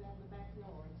 Daddy's out in the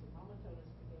backyard, so Mama told us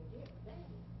to go get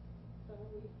Daddy. So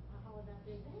I hollered out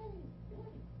there, Daddy,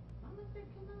 Daddy. Mama said,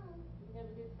 come on. We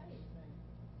never did say anything.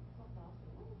 So I thought,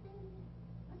 where's Daddy?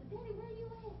 I said, Daddy, where you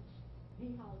at?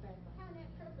 He hollered back, behind that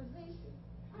preposition.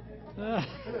 But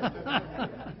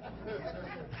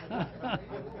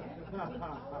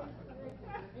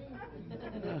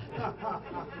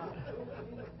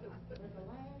the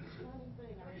last funny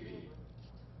thing I remember,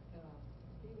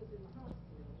 he was in the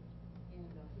hospital, and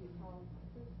he had called my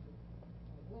sister,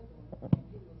 Gwendolyn, and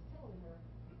he was telling her,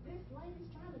 this lady's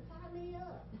trying to tie me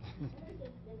up. And Nancy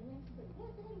said,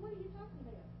 what, Daddy, what are you talking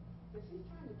about? He said, she's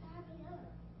trying to tie me up.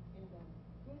 And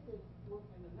he said, well,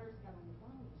 and the nurse got on the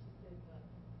phone, and she said,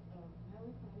 no, I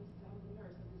need to tell the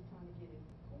nurse, I'm just trying to get his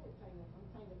cord tangled. I'm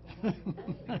tangled from one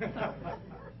leg.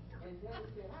 And Daddy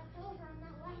said, I told her I'm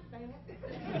not like that.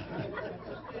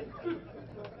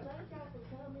 But thank y'all for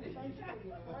coming. Thank you for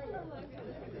your prayers.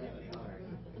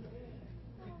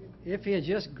 If he had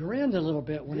just grinned a little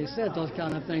bit when he said those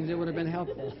kind of things, it would have been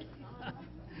helpful.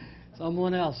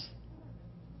 Someone else.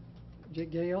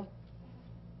 Gail?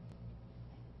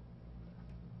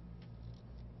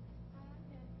 I had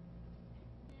never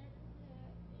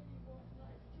met anyone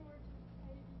like George and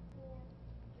Katie before,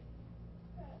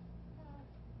 but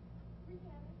we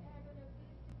had a habit of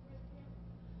visiting with him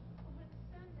on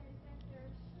Sundays at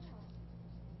their shop.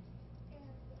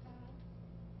 And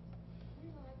we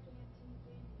like antique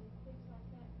and things like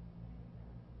that. And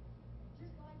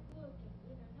just like looking,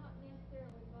 not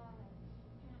necessarily buying.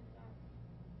 And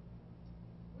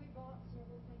we bought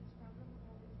several things from them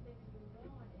because it was things we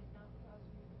wanted, not because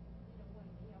we,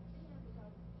 wanted to help them,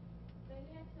 because they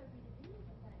had so many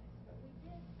beautiful things. But we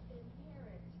did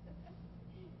inherit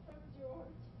from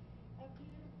George a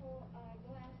beautiful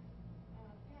glass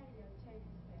patio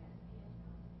table set. And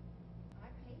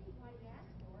I paid him what he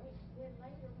asked for it. Then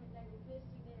later, when they were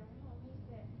visiting at our home, he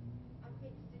said, I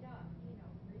fixed it up,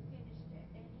 refinished it.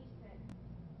 And he said,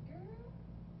 girl,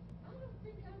 I don't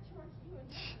think I charged you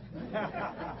enough. But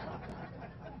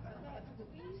we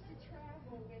used to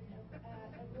travel with him,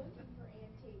 looking for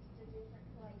antiques to different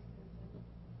places.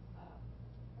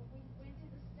 And we went to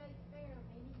the state fair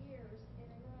many years in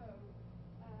a row.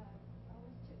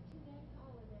 Always took 2-day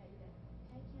holiday to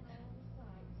take in all the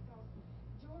sights, because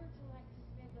George liked to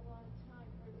spend a lot of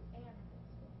time with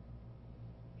animals.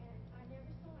 And I never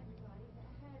saw anybody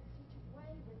that had such a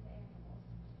way with animals.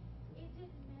 It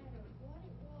didn't matter what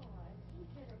it was, he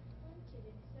could approach it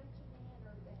in such a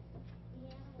manner that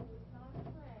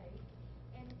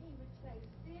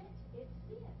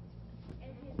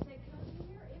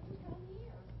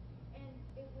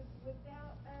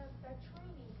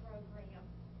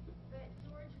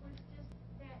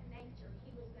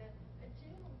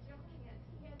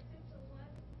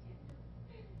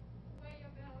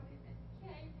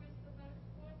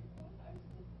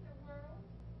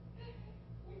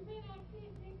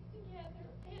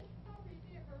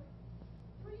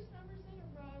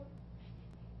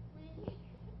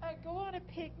go on a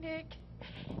picnic,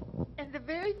 and the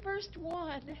very first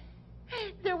one,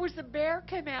 there was a bear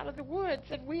come out of the woods,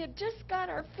 and we had just got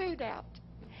our food out.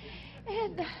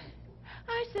 And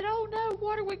I said, oh no,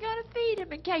 what are we going to feed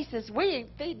him? And Kay says, we ain't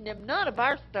feeding him none of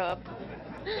our stuff.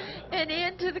 And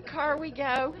into the car we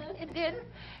go. And then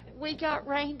we got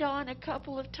rained on a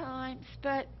couple of times,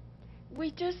 but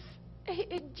we just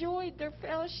enjoyed their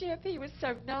fellowship. He was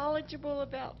so knowledgeable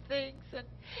about things, and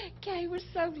Kay was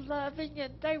so loving,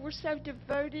 and they were so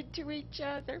devoted to each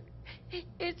other.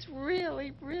 It's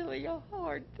really, really a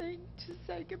hard thing to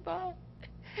say goodbye.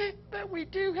 But we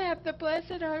do have the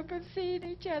blessed hope of seeing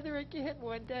each other again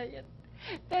one day,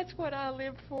 and that's what I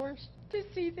live for, to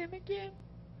see them again.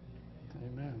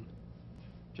 Amen.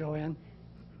 Joanne?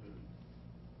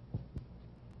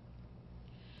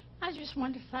 I just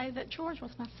wanted to say that George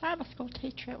was my Sabbath school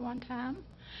teacher at one time,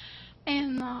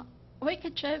 and we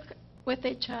could joke with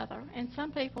each other, and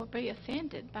some people would be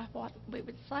offended by what we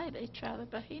would say to each other,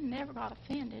 but he never got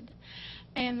offended.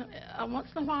 And once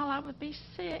in a while I would be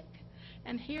sick,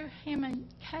 and here him and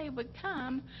Kay would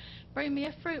come, bring me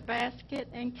a fruit basket,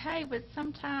 and Kay would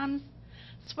sometimes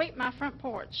sweep my front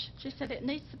porch. She said, it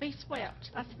needs to be swept.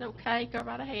 I said, okay, go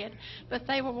right ahead. But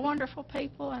they were wonderful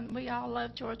people, and we all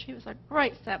loved George. He was a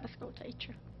great Sabbath school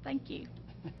teacher. Thank you.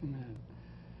 Amen.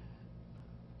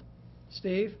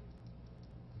 Steve?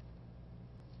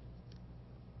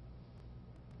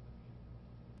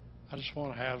 I just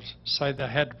want to say that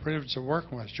I had the privilege of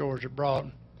working with George at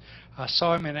Broughton. I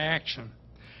saw him in action.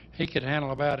 He could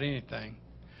handle about anything.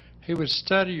 He would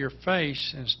study your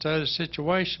face and study the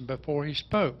situation before he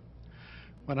spoke.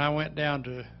 When I went down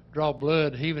to draw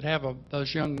blood, he would have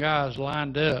those young guys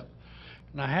lined up.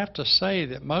 And I have to say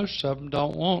that most of them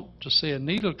don't want to see a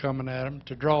needle coming at them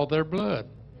to draw their blood.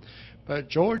 But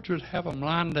George would have them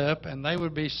lined up, and they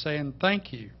would be saying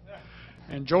thank you.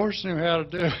 And George knew how to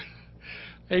do it.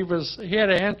 He had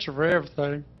an answer for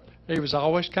everything. He was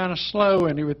always kind of slow,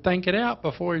 and he would think it out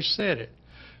before he said it.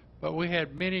 But we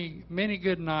had many, many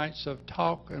good nights of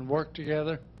talk and work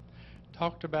together.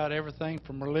 Talked about everything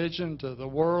from religion to the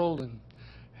world and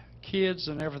kids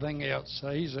and everything else.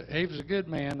 So he was a good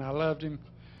man. I loved him.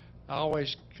 I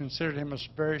always considered him a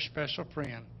very special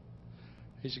friend.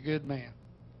 He's a good man.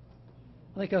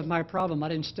 I think that was my problem. I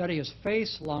didn't study his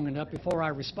face long enough before I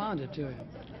responded to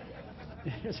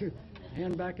him.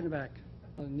 Hand back in the back.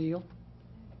 Neil?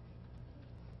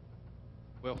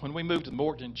 Well, when we moved to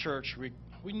Morton Church,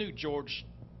 we knew George,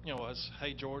 as,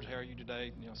 hey, George, how are you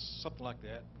today? Something like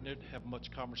that. We didn't have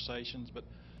much conversations, but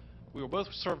we were both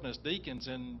serving as deacons,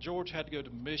 and George had to go to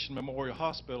Mission Memorial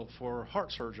Hospital for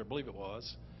heart surgery, I believe it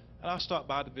was. And I stopped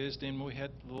by to visit him, and we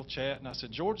had a little chat, and I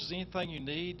said, George, is there anything you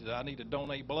need? Did I need to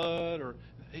donate blood? Or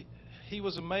he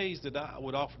was amazed that I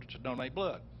would offer to donate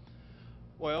blood.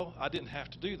 Well, I didn't have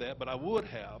to do that, but I would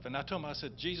have. And I told him, I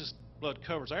said, Jesus' blood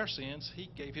covers our sins. He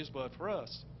gave his blood for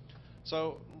us.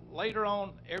 So later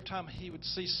on, every time he would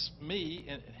see me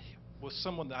and with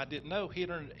someone that I didn't know,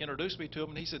 he'd introduce me to him,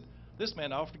 and he said, this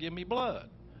man offered to give me blood.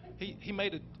 He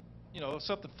made it,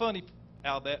 something funny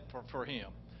out of that for him.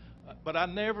 But I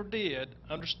never did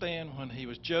understand when he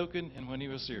was joking and when he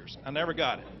was serious. I never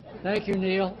got it. Thank you,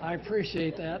 Neil. I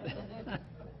appreciate that.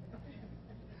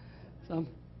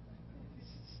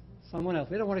 Someone else.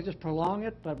 We don't want to just prolong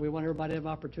it, but we want everybody to have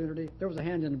opportunity. There was a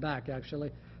hand in the back,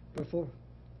 actually, before.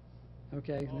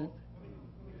 Okay.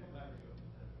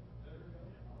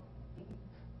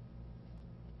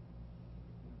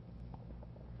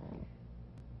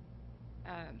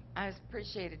 I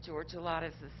appreciated George a lot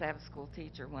as a Sabbath school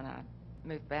teacher when I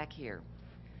moved back here.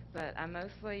 But I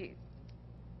mostly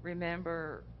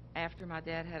remember after my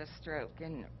dad had a stroke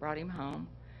and brought him home,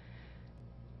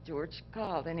 George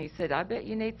called and he said, I bet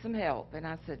you need some help. And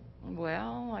I said,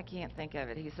 well, I can't think of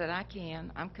it. He said, I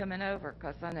can. I'm coming over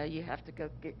because I know you have to go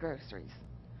get groceries.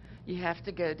 You have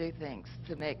to go do things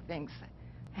to make things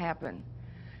happen.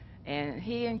 And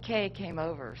he and Kay came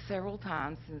over several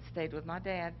times and stayed with my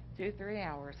dad 2-3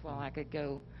 hours while I could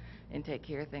go and take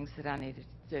care of things that I needed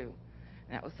to do.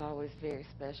 And that was always very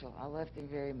special. I loved him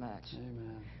very much.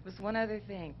 Amen. There was one other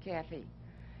thing, Kathy,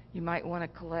 you might want to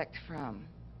collect from.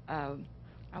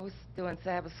 I was doing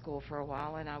Sabbath school for a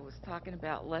while, and I was talking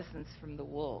about lessons from the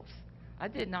wolves. I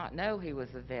did not know he was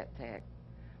a vet tech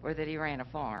or that he ran a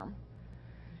farm.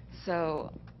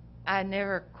 So I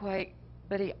never quite,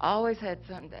 but he always had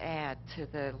something to add to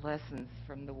the lessons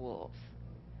from the wolves.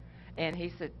 And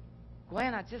he said,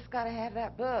 Gwen, I just got to have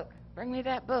that book. Bring me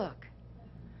that book.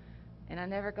 And I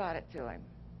never got it to him.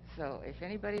 So if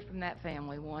anybody from that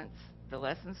family wants the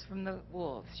lessons from the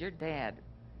wolves, your dad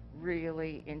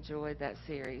really enjoyed that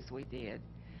series we did,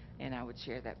 and I would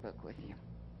share that book with you.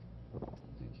 Thank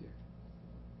you.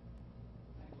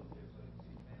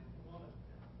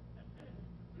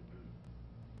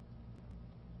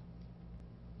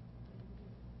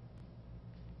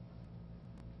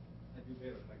 That'd be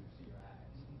better if I could see your eyes.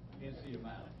 I can't see your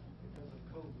mouth.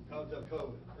 Because of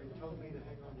COVID. They told me to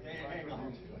hang on to the Hang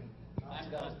on.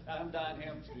 microphone. I'm Don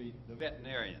Hemstreet, the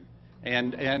veterinarian.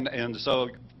 And so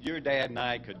your dad and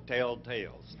I could tell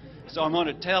tales. So I'm going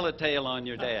to tell a tale on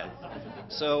your dad.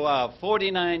 So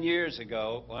 49 years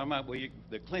ago,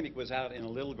 the clinic was out in a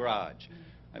little garage.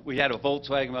 We had a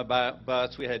Volkswagen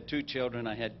bus. We had 2 children.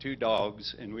 I had 2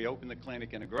 dogs, and we opened the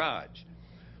clinic in a garage.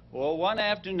 Well, one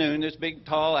afternoon, this big,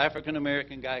 tall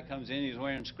African-American guy comes in. He's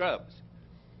wearing scrubs.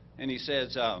 And he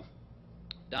says,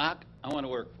 Doc, I want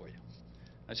to work for you.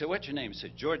 I said, what's your name? He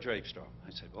said, George Rakestraw.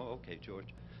 I said, oh, okay, George.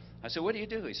 I said, what do you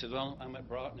do? He said, well, I'm at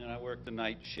Broughton, and I work the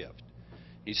night shift.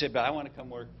 He said, but I want to come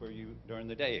work for you during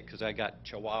the day because I got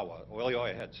Chihuahua. Well, he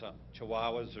always had some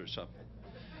Chihuahuas or something.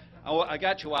 I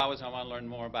got Chihuahuas. I want to learn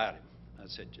more about him. I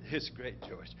said, it's great,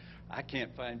 George. I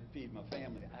can't feed my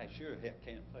family. I sure heck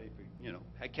can't pay for,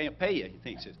 I can't pay you. He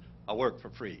thinks, I'll work for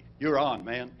free. You're on,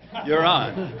 man. You're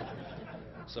on.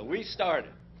 So we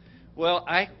started. Well,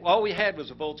 all we had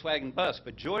was a Volkswagen bus,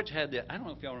 but George had I don't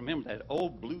know if y'all remember that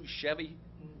old blue Chevy,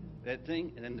 that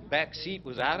thing, and then the back seat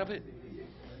was out of it.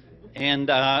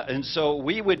 And so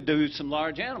we would do some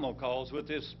large animal calls with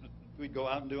this. We'd go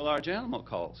out and do large animal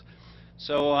calls.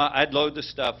 So I'd load the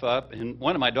stuff up, and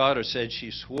one of my daughters said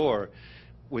she swore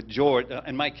with George,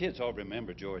 and my kids all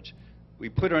remember George. We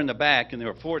put her in the back, and there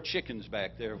were 4 chickens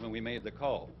back there when we made the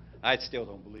call. I still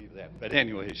don't believe that, but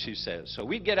anyway, she says. So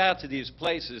we'd get out to these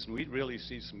places, and we'd really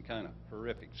see some kind of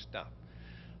horrific stuff.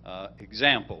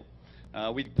 Example,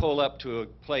 we'd pull up to a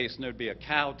place, and there'd be a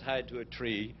cow tied to a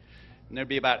tree, and there'd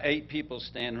be about 8 people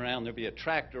standing around. There'd be a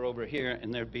tractor over here,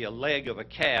 and there'd be a leg of a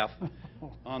calf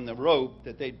on the rope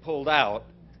that they'd pulled out,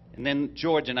 and then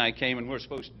George and I came, and we're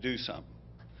supposed to do something.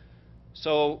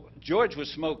 So George was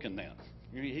smoking then.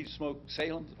 He smoked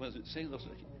Salem, was it Salem?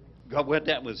 God, what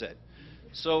that was it.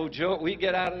 So we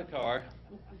get out of the car,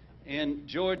 and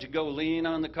George would go lean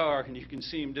on the car, and you can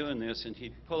see him doing this, and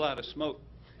he'd pull out a smoke.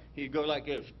 He'd go like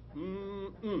this,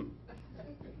 And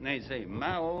they'd say,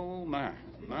 my, oh, my,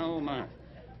 my, oh, my.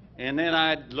 And then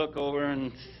I'd look over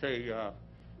and say,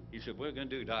 he said, what are you going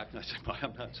to do, Doc? And I said, well,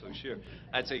 I'm not so sure.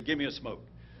 I'd say, give me a smoke.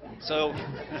 So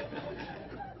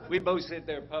we'd both sit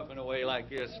there puffing away like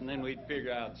this, and then we'd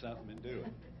figure out something and do it.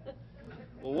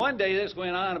 Well, one day this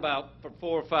went on for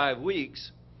 4 or 5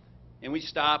 weeks, and we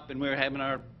stopped, and we were having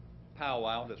our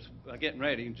powwow, getting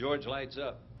ready, and George lights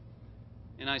up.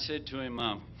 And I said to him,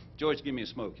 George, give me a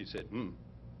smoke. He said,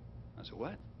 I said,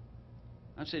 what?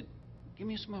 I said, give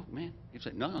me a smoke, man. He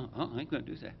said, no, I ain't going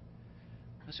to do that.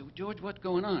 I said, well, George, what's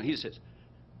going on? He says,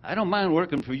 I don't mind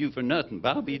working for you for nothing,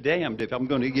 but I'll be damned if I'm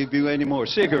going to give you any more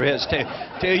cigarettes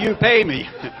till you pay me.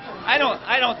 I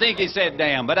don't think he said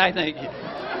damn, but I think...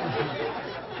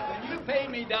 When you pay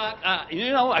me, Doc,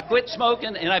 I quit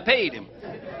smoking and I paid him.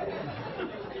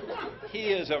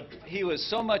 He was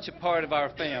so much a part of our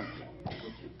family.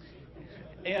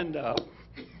 And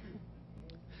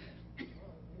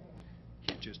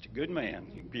he's just a good man.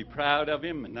 You can be proud of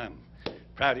him, and I'm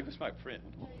proud he was my friend.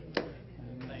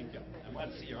 Thank you. I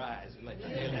want to see your eyes and let you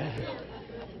do that.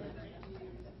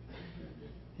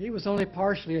 He was only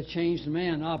partially a changed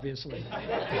man, obviously.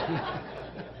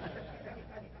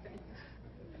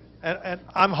 And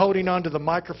I'm holding on to the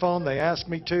microphone. They asked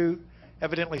me to.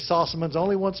 Evidently, Sossaman's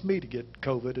only wants me to get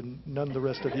COVID and none of the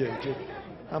rest of you.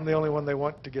 I'm the only one they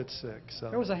want to get sick. So.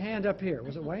 There was a hand up here.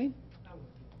 Was it Wayne?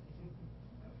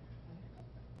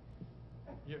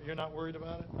 You're not worried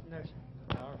about it? No, sir.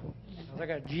 All right. I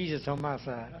got Jesus on my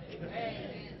side.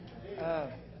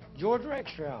 George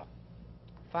Rakestraw,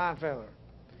 fine fella.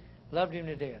 Loved him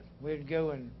to death. We'd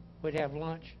go and we'd have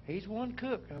lunch. He's one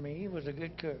cook. I mean, he was a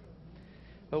good cook.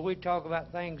 But we'd talk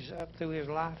about things up through his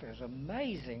life. It was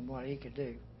amazing what he could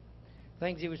do.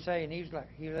 Things he would say, and he's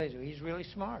really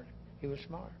smart. He was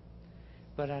smart.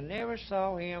 But I never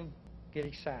saw him get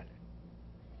excited.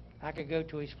 I could go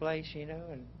to his place,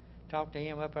 and talk to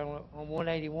him up on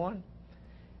 181.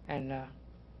 And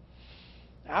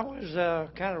I was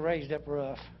kind of raised up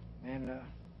rough. And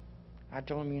I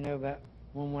told him, about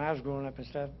when I was growing up and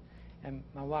stuff. And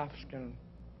my wife's going to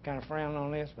kind of frown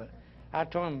on this, but I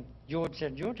told him, George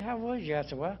said, George, how was you? I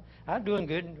said, well, I was doing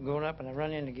good growing up, and I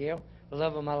run into Gail, the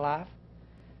love of my life.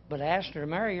 But I asked her to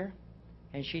marry her,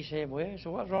 and she said, well,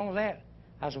 so what's wrong with that?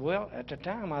 I said, well, at the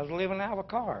time, I was living out of a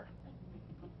car.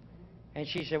 And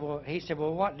he said, well,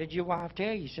 what did your wife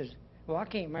tell you? He says, well, I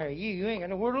can't marry you. You ain't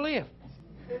got nowhere to live.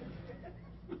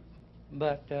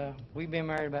 But we've been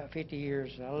married about 50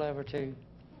 years. I love her too.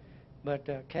 But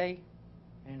Kay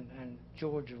and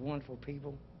George are wonderful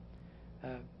people.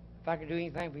 If I could do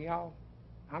anything for y'all,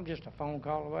 I'm just a phone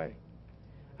call away.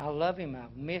 I love him. I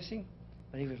miss him.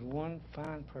 But he was one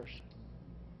fine person.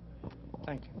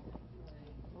 Thank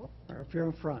you. Up here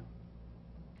in front,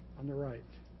 on the right,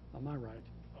 on my right.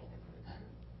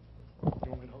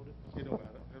 You want me to hold it? You know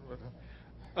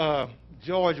about it.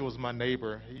 George was my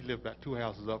neighbor. He lived about 2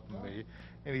 houses up from me,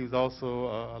 and he was also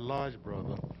a large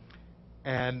brother.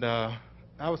 And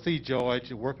I would see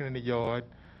George working in the yard,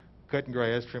 cutting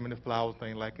grass, trimming the flowers,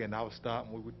 things like that, and I would stop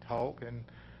and we would talk. And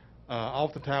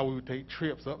oftentimes we would take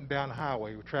trips up and down the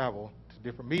highway. We would travel to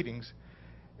different meetings,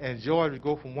 and George would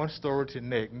go from one story to the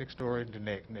next story to the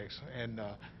next. And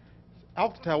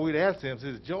oftentimes we'd ask him,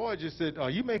 says, George, he said,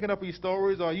 are you making up these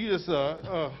stories, or are you just,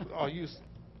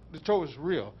 the stories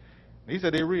real? And he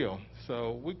said, they're real.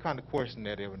 So we kind of question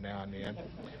that every now and then.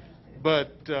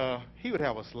 But he would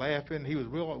have us laughing. He was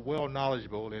real well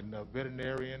knowledgeable in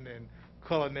veterinarian and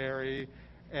culinary,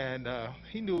 and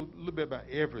he knew a little bit about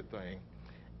everything.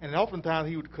 And oftentimes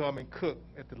he would come and cook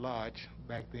at the lodge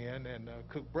back then and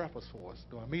cook breakfast for us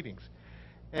during meetings.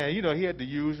 And, you know, he had the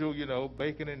usual, you know,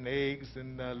 bacon and eggs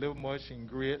and liver mush and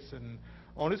grits. And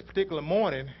on this particular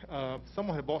morning,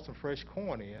 someone had bought some fresh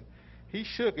corn in. He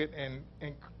shook it and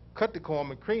cut the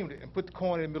corn and creamed it and put the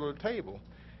corn in the middle of the table.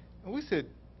 And we said,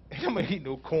 I'm going to eat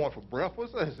no corn for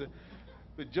breakfast. I said,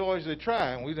 but George, they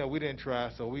tried, and we didn't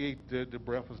try, so we ate the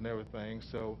breakfast and everything.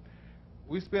 So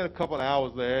we spent a couple of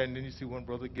hours there, and then you see one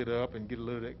brother get up and get a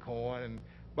little of that corn. And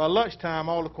by lunchtime,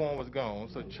 all the corn was gone.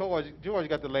 So George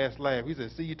got the last laugh. He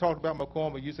said, see, you talked about my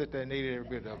corn, but you sat there and ate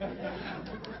every bit of it.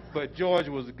 But George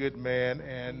was a good man,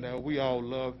 and we all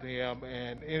loved him.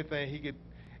 And anything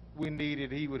we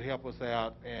needed, he would help us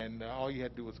out, and all you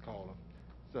had to do was call him.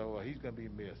 So he's going to be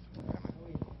missed.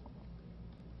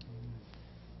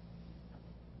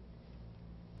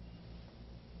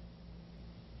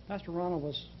 Pastor Ronald,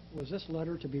 was this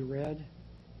letter to be read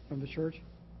from the church?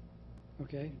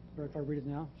 Okay, if I read it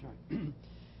now, sorry.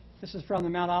 This is from the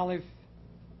Mount Olive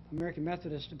American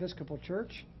Methodist Episcopal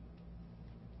Church,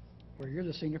 where you're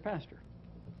the senior pastor.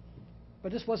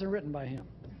 But this wasn't written by him.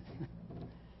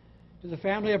 To the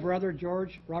family of Brother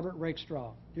George Robert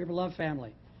Rakestraw, dear beloved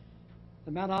family,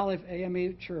 the Mount Olive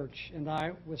AME Church and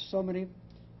I, with so many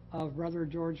of Brother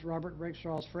George Robert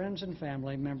Rakestraw's friends and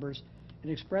family members, in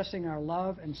expressing our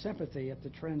love and sympathy at the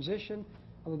transition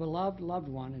of a beloved loved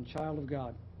one and child of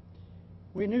God.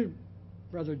 We knew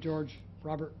Brother George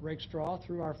Robert Rakestraw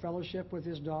through our fellowship with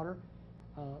his daughter,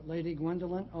 Lady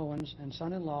Gwendolyn Owens, and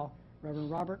son-in-law, Reverend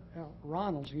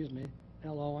Ronald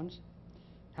L. Owens.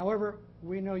 However,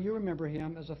 we know you remember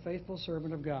him as a faithful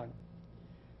servant of God.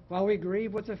 While we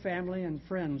grieve with the family and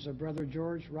friends of Brother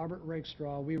George Robert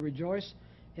Rakestraw, we rejoice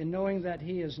in knowing that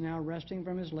he is now resting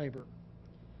from his labor.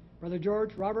 Brother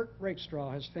George Robert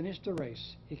Rakestraw has finished the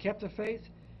race. He kept the faith,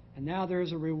 and now there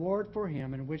is a reward for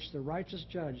him in which the righteous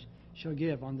judge shall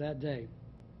give on that day.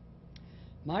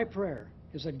 My prayer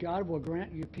is that God will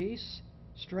grant you peace,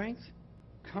 strength,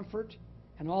 comfort,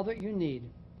 and all that you need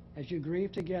as you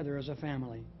grieve together as a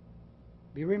family.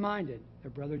 Be reminded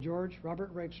that Brother George Robert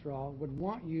Rakestraw would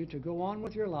want you to go on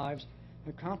with your lives,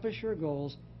 accomplish your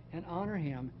goals, and honor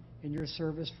him in your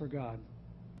service for God.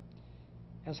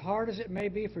 As hard as it may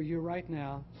be for you right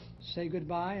now, say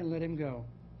goodbye and let him go.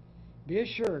 Be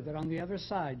assured that on the other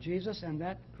side, Jesus and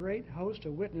that great host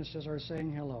of witnesses are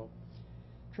saying hello.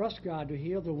 Trust God to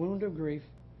heal the wound of grief,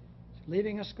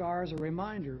 leaving a scar as a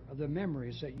reminder of the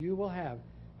memories that you will have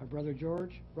of Brother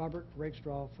George Robert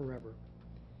Rakestraw forever.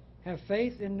 Have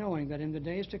faith in knowing that in the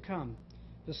days to come,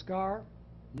 the scar,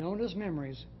 known as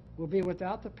memories, will be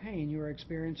without the pain you are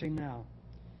experiencing now.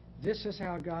 This is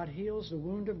how God heals the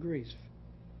wound of grief.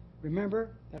 Remember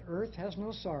that earth has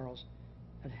no sorrows,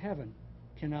 that heaven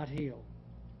cannot heal.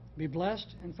 Be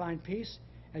blessed and find peace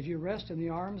as you rest in the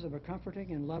arms of a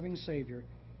comforting and loving Savior.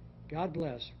 God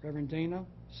bless Reverend Dana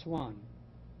Swan,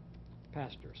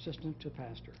 pastor, assistant to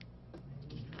pastor.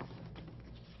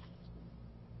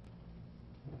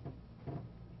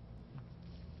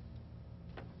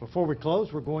 Before we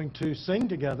close, we're going to sing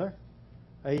together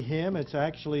a hymn. It's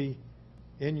actually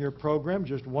in your program.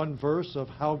 Just one verse of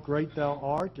How Great Thou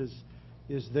Art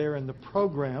is there in the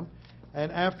program.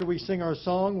 And after we sing our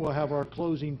song, we'll have our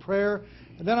closing prayer.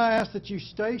 And then I ask that you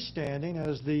stay standing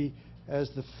as the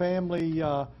family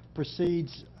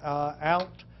proceeds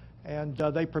out and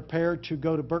they prepare to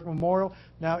go to Burke Memorial.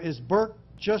 Now, is Burke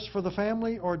just for the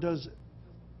family, or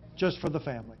just for the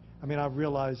family? I mean, I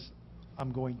realize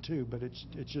I'm going too, but it's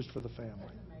just for the family.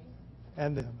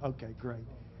 And them. Okay, great.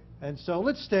 And so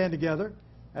let's stand together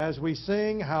as we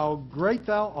sing How Great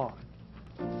Thou Art.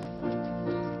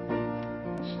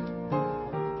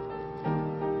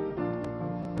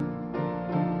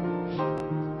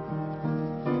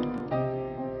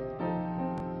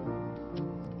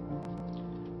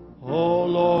 O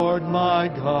Lord my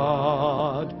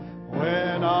God,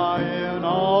 when I in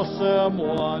awesome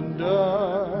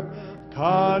wonder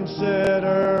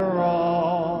consider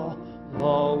all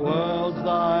the worlds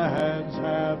thy hands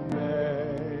have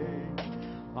made,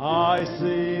 I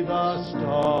see the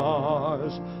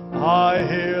stars, I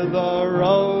hear the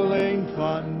rolling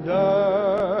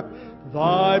thunder,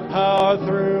 thy power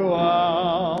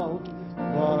throughout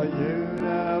the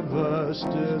universe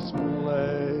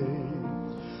displayed.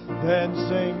 Then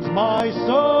sings my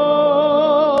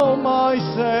soul, my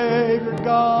Savior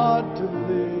God, to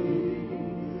thee.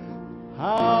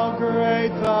 How great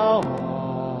thou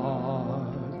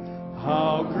art,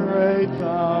 how great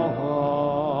thou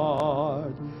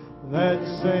art. Then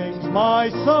sings my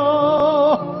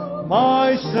soul,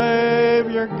 my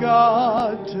Savior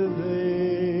God, to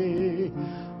thee.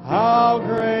 How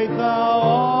great thou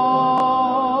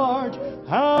art,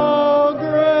 how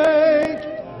great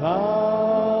thou art.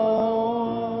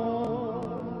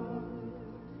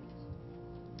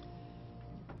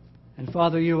 And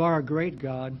Father, you are a great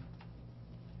God. And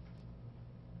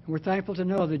we're thankful to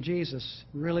know that Jesus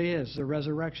really is the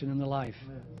resurrection and the life.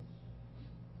 Amen.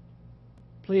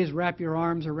 Please wrap your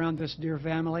arms around this dear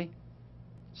family.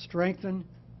 Strengthen,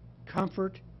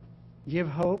 comfort, give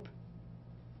hope.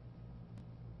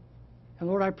 And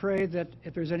Lord, I pray that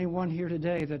if there's anyone here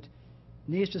today that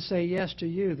needs to say yes to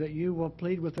you, that you will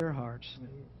plead with their hearts.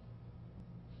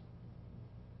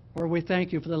 Lord, we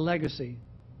thank you for the legacy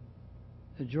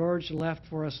that George left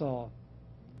for us all.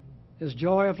 His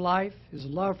joy of life, his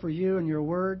love for you and your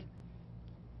word.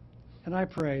 And I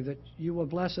pray that you will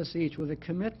bless us each with a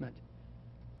commitment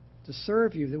to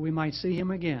serve you, that we might see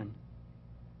him again.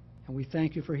 And we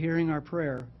thank you for hearing our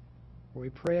prayer. For we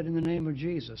pray it in the name of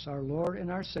Jesus, our Lord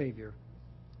and our Savior.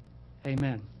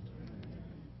 Amen.